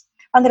exists.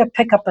 I'm going to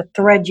pick up a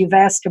thread you've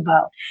asked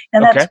about,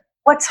 and Okay. that's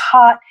what's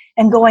hot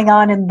and going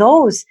on in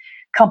those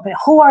companies.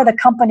 Who are the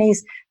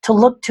companies to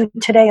look to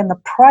today in the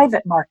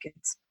private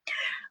markets?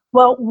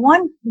 Well,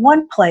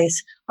 one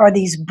place are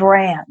these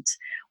brands.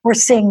 We're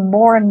seeing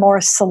more and more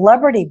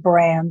celebrity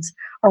brands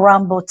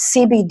around both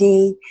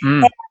CBD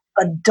Mm. and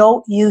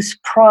adult use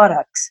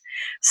products.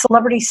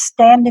 Celebrities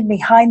standing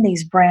behind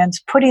these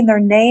brands, putting their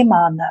name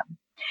on them.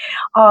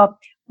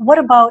 What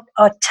about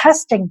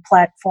testing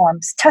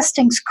platforms?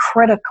 Testing's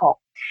critical.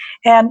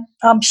 And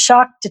I'm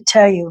shocked to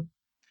tell you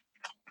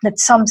that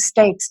some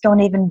states don't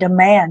even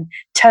demand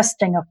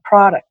testing of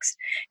products.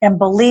 And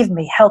believe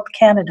me, Health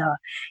Canada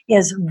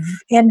is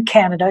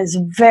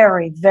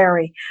very,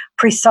 very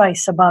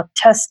precise about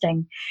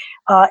testing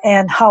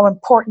and how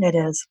important it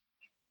is.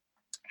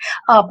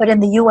 But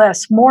in the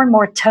US, more and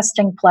more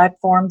testing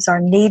platforms are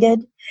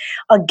needed.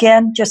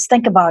 Again, just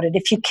think about it.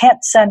 If you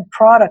can't send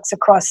products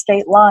across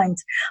state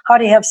lines, how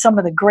do you have some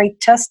of the great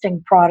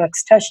testing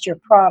products test your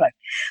product?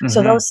 So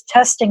Mm-hmm. those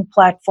testing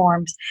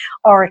platforms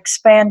are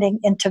expanding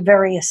into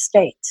various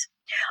states.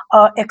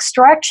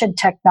 Extraction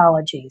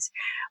technologies,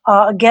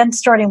 again,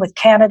 starting with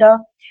Canada.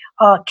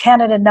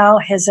 Canada now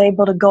is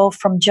able to go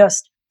from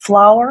just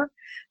flower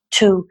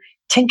to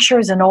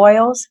tinctures and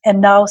oils,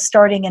 and now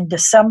starting in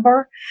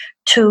December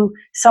to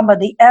some of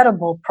the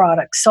edible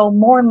products. So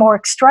more and more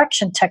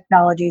extraction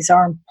technologies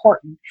are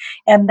important,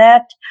 and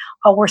that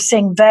we're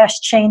seeing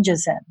vast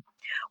changes in.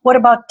 What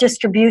about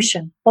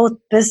distribution, both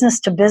business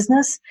to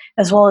business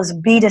as well as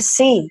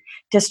B2C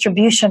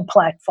distribution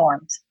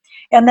platforms?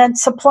 And then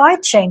supply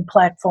chain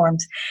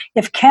platforms.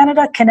 If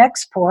Canada can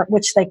export,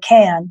 which they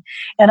can,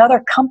 and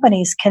other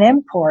companies can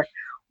import,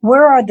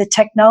 where are the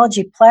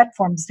technology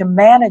platforms to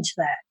manage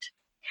that?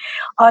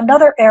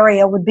 Another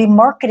area would be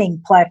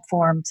marketing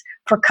platforms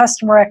for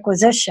customer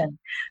acquisition,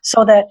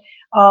 so that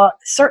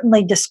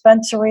certainly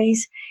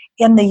dispensaries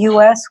in the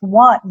US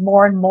want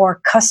more and more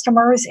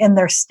customers in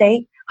their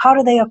state. How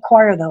do they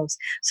acquire those?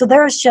 So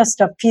there's just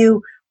a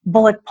few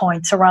bullet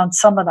points around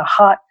some of the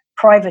hot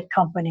private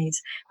companies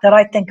that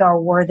I think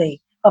are worthy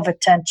of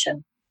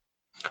attention.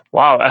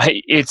 Wow.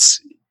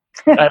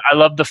 I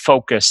love the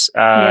focus.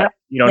 Yeah,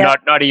 yeah,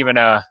 Not even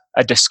a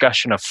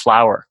discussion of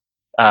flower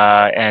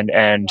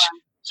and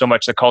so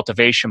much the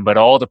cultivation, but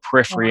all the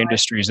periphery right,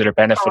 industries that are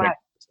benefiting. correct.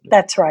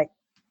 That's right.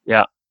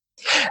 Yeah.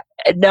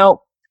 And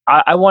now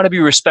I want to be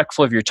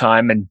respectful of your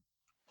time and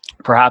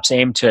perhaps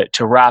aim to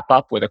wrap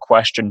up with a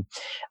question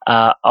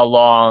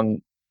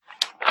along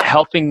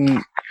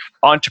helping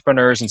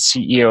entrepreneurs and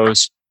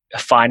CEOs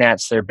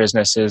finance their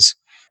businesses.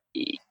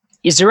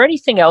 Is there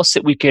anything else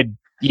that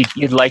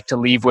you'd like to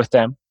leave with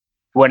them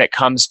when it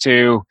comes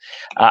to?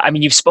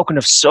 You've spoken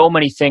of so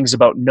many things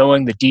about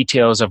knowing the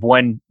details of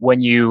when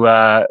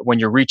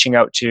you're reaching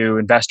out to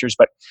investors,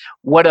 but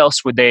what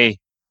else would they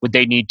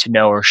need to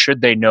know or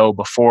should they know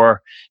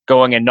before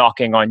going and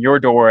knocking on your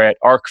door at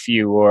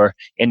ArcView or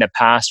in the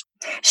past?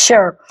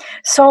 Sure.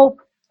 So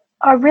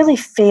I really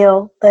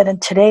feel that in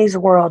today's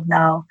world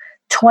now,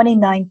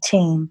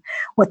 2019,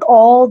 with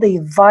all the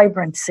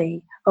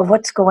vibrancy of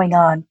what's going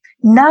on,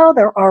 now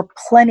there are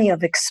plenty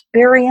of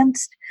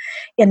experienced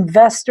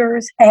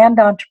investors and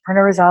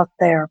entrepreneurs out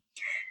there.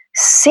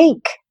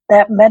 Seek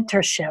that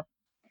mentorship.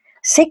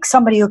 Seek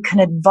somebody who can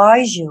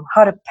advise you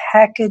how to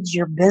package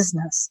your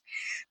business,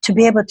 to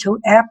be able to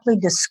aptly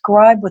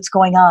describe what's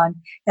going on,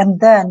 and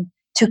then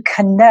to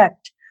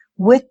connect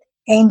with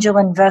angel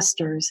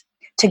investors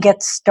to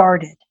get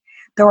started.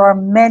 There are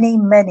many,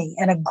 many,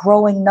 and a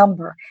growing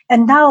number.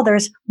 And now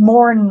there's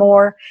more and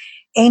more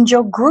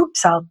angel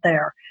groups out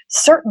there.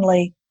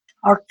 Certainly,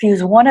 ArcView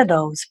is one of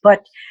those,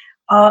 but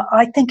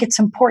I think it's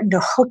important to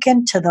hook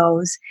into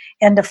those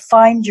and to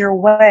find your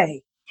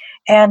way.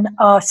 And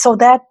so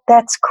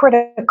that's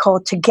critical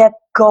to get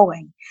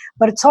going.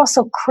 But it's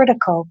also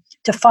critical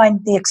to find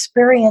the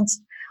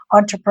experienced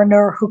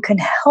entrepreneur who can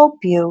help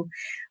you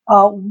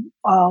uh,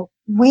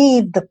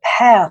 weave the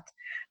path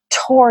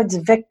towards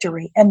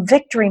victory. And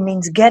victory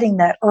means getting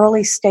that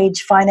early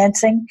stage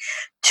financing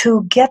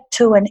to get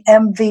to an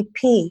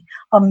MVP,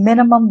 a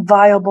minimum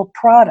viable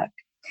product.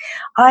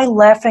 I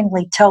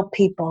laughingly tell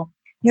people,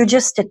 you're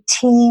just a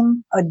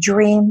team, a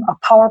dream, a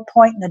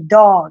PowerPoint, and a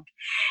dog.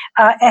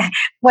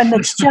 When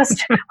it's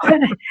just,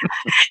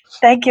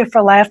 thank you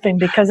for laughing,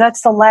 because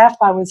that's the laugh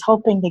I was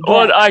hoping to get.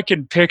 Well, I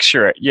can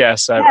picture it.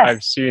 Yes, Yes.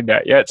 I've seen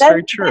that. Yeah, it's Then,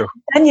 very true.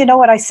 then you know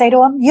what I say to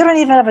them? You don't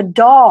even have a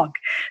dog.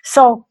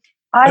 So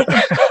I,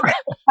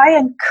 I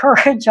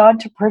encourage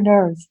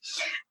entrepreneurs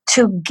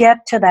to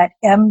get to that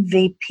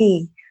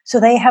MVP so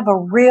they have a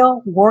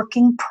real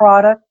working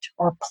product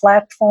or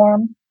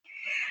platform,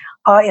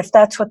 if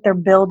that's what they're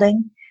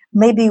building.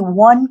 Maybe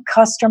one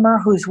customer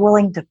who's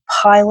willing to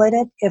pilot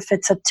it if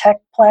it's a tech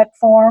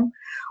platform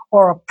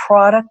or a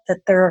product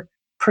that they're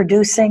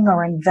producing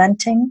or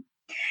inventing.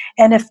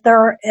 And if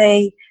they're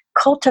a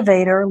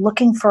cultivator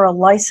looking for a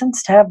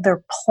license to have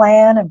their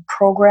plan and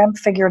program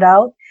figured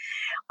out,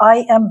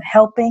 I am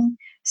helping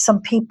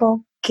some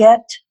people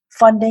get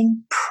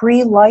funding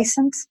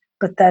pre-license,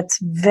 but that's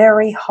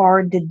very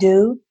hard to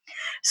do.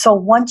 So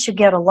once you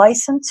get a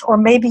license, or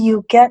maybe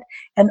you get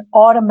an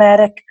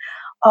automatic,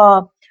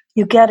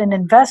 you get an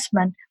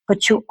investment,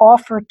 but you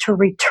offer to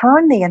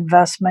return the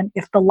investment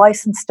if the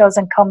license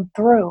doesn't come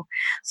through.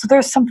 So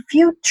there's some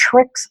few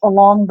tricks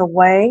along the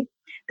way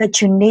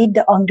that you need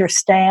to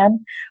understand.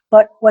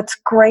 But what's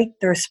great,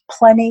 there's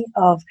plenty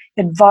of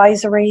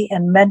advisory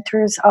and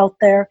mentors out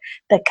there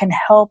that can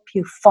help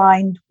you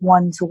find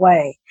one's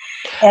way.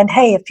 And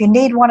hey, if you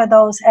need one of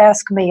those,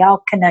 ask me,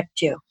 I'll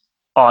connect you.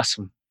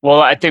 Awesome.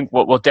 Well, I think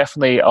we'll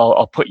definitely,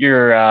 I'll put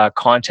your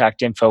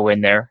contact info in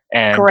there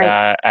and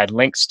add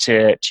links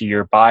to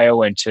your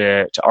bio and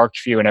to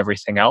ArcView and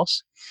everything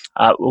else.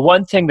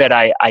 One thing that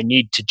I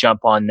need to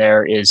jump on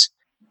there is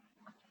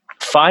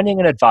finding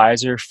an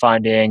advisor,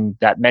 finding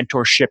that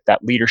mentorship,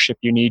 that leadership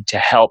you need to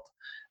help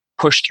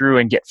push through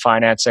and get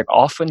financing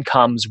often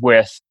comes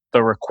with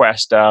the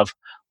request of,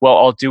 well,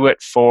 I'll do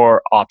it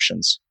for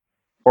options,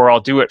 or I'll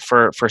do it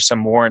for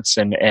some warrants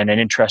and an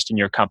interest in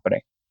your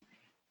company.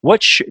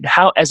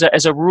 How as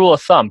a rule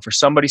of thumb for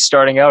somebody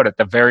starting out at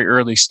the very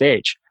early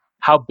stage,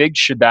 how big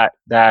should that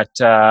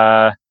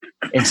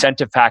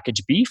incentive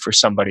package be for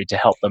somebody to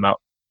help them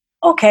out?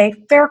 Okay,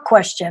 fair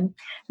question.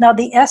 Now,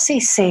 the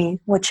SEC,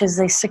 which is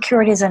the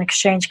Securities and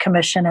Exchange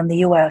Commission in the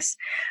U.S.,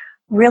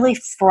 really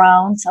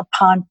frowns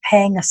upon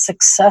paying a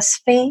success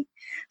fee.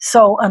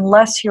 So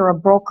unless you're a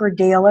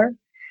broker-dealer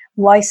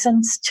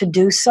licensed to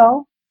do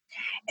so,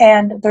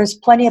 and there's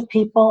plenty of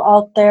people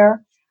out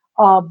there,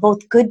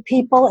 both good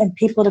people and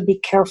people to be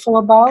careful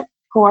about,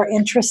 who are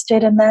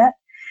interested in that.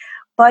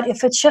 But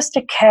if it's just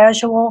a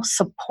casual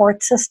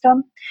support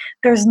system,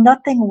 there's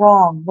nothing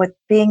wrong with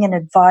being an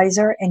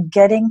advisor and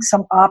getting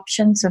some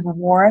options and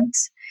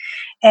warrants.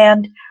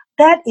 And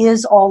that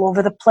is all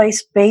over the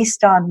place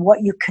based on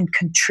what you can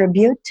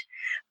contribute.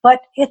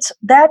 But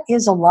that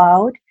is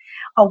allowed.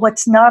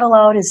 What's not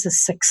allowed is the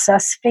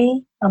success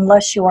fee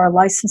unless you are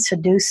licensed to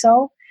do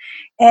so.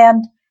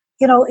 And,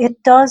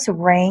 it does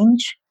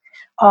range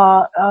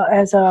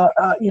as a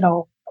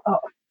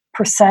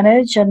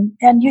percentage, and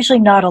usually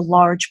not a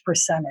large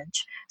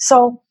percentage.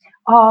 So,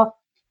 are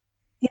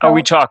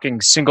we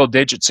talking single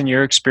digits in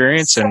your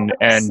experience? And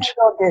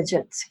single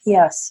digits,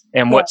 yes.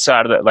 And what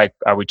side of that? Like,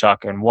 are we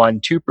talking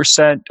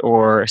 1-2%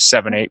 or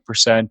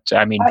 7-8%?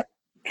 I mean,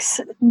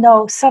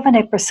 no,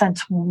 7-8%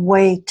 is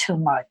way too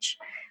much.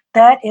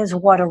 That is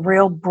what a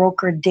real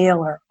broker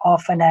dealer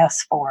often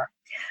asks for.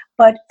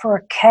 But for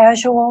a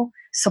casual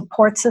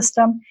support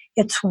system,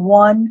 it's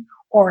 1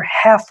 or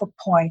half a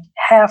point,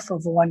 half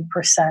of 1%,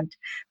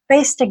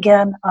 based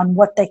again on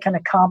what they can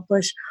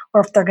accomplish,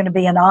 or if they're going to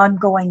be an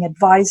ongoing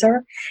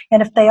advisor.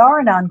 And if they are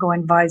an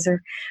ongoing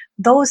advisor,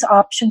 those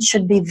options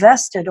should be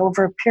vested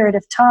over a period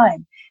of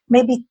time,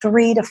 maybe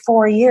 3 to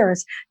 4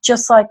 years,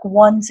 just like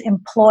one's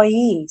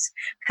employees,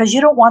 because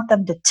you don't want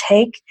them to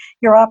take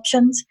your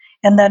options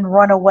and then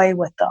run away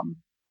with them.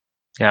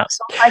 Yeah.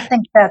 So I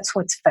think that's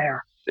what's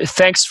fair.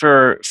 Thanks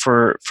for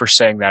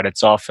saying that.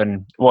 It's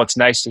often, it's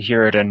nice to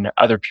hear it in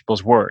other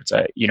people's words.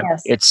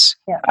 It's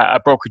a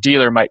broker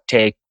dealer might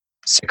take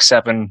 6,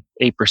 7,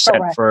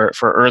 8% for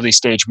early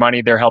stage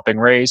money they're helping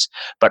raise,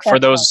 but for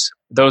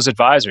those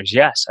advisors,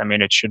 yes, I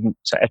mean, it shouldn't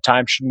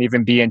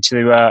even be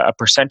into a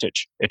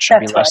percentage. It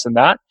should be less than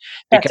that,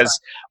 because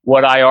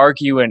what I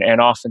argue and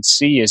often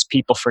see is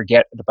people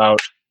forget about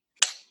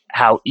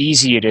how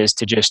easy it is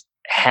to just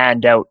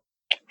hand out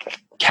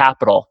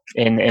capital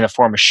in the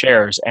form of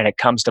shares, and it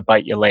comes to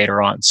bite you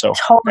later on. So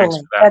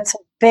totally, that's a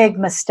big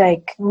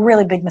mistake,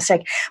 really big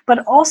mistake. But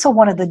also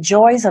one of the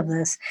joys of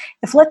this,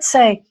 if let's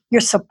say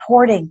you're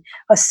supporting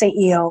a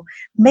CEO,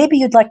 maybe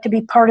you'd like to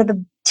be part of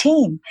the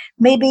team.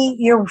 Maybe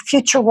your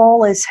future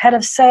role is head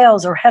of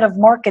sales or head of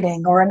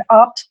marketing or an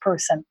ops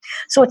person.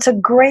 So it's a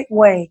great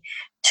way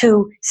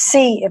to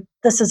see if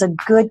this is a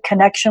good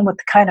connection with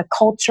the kind of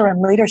culture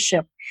and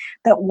leadership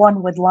that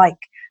one would like.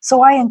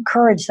 So I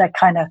encourage that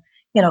kind of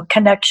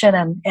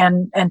connection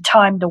and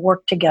time to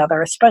work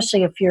together,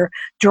 especially if you're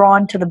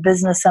drawn to the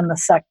business and the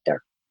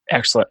sector.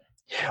 Excellent.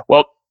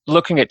 Well,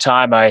 looking at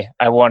time, I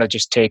want to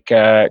just take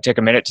a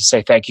minute to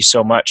say thank you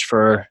so much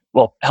for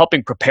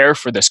helping prepare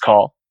for this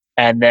call,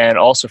 and then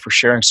also for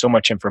sharing so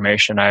much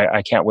information.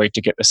 I can't wait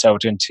to get this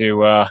out into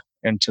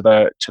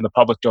the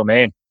public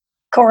domain.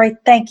 Corey,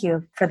 thank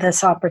you for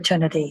this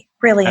opportunity.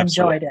 Really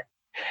enjoyed it.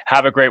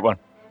 Have a great one.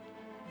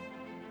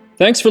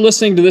 Thanks for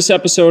listening to this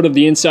episode of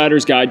The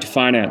Insider's Guide to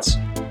Finance.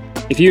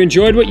 If you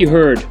enjoyed what you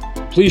heard,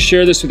 please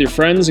share this with your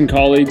friends and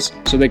colleagues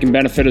so they can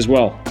benefit as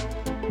well.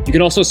 You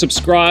can also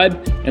subscribe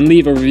and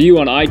leave a review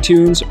on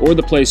iTunes or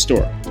the Play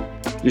Store.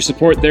 Your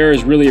support there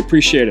is really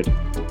appreciated.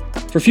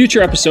 For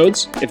future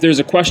episodes, if there's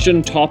a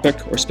question,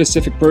 topic, or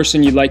specific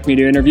person you'd like me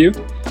to interview,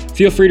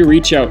 feel free to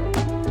reach out.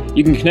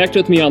 You can connect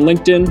with me on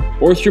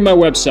LinkedIn or through my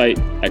website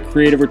at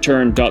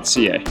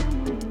creativereturn.ca.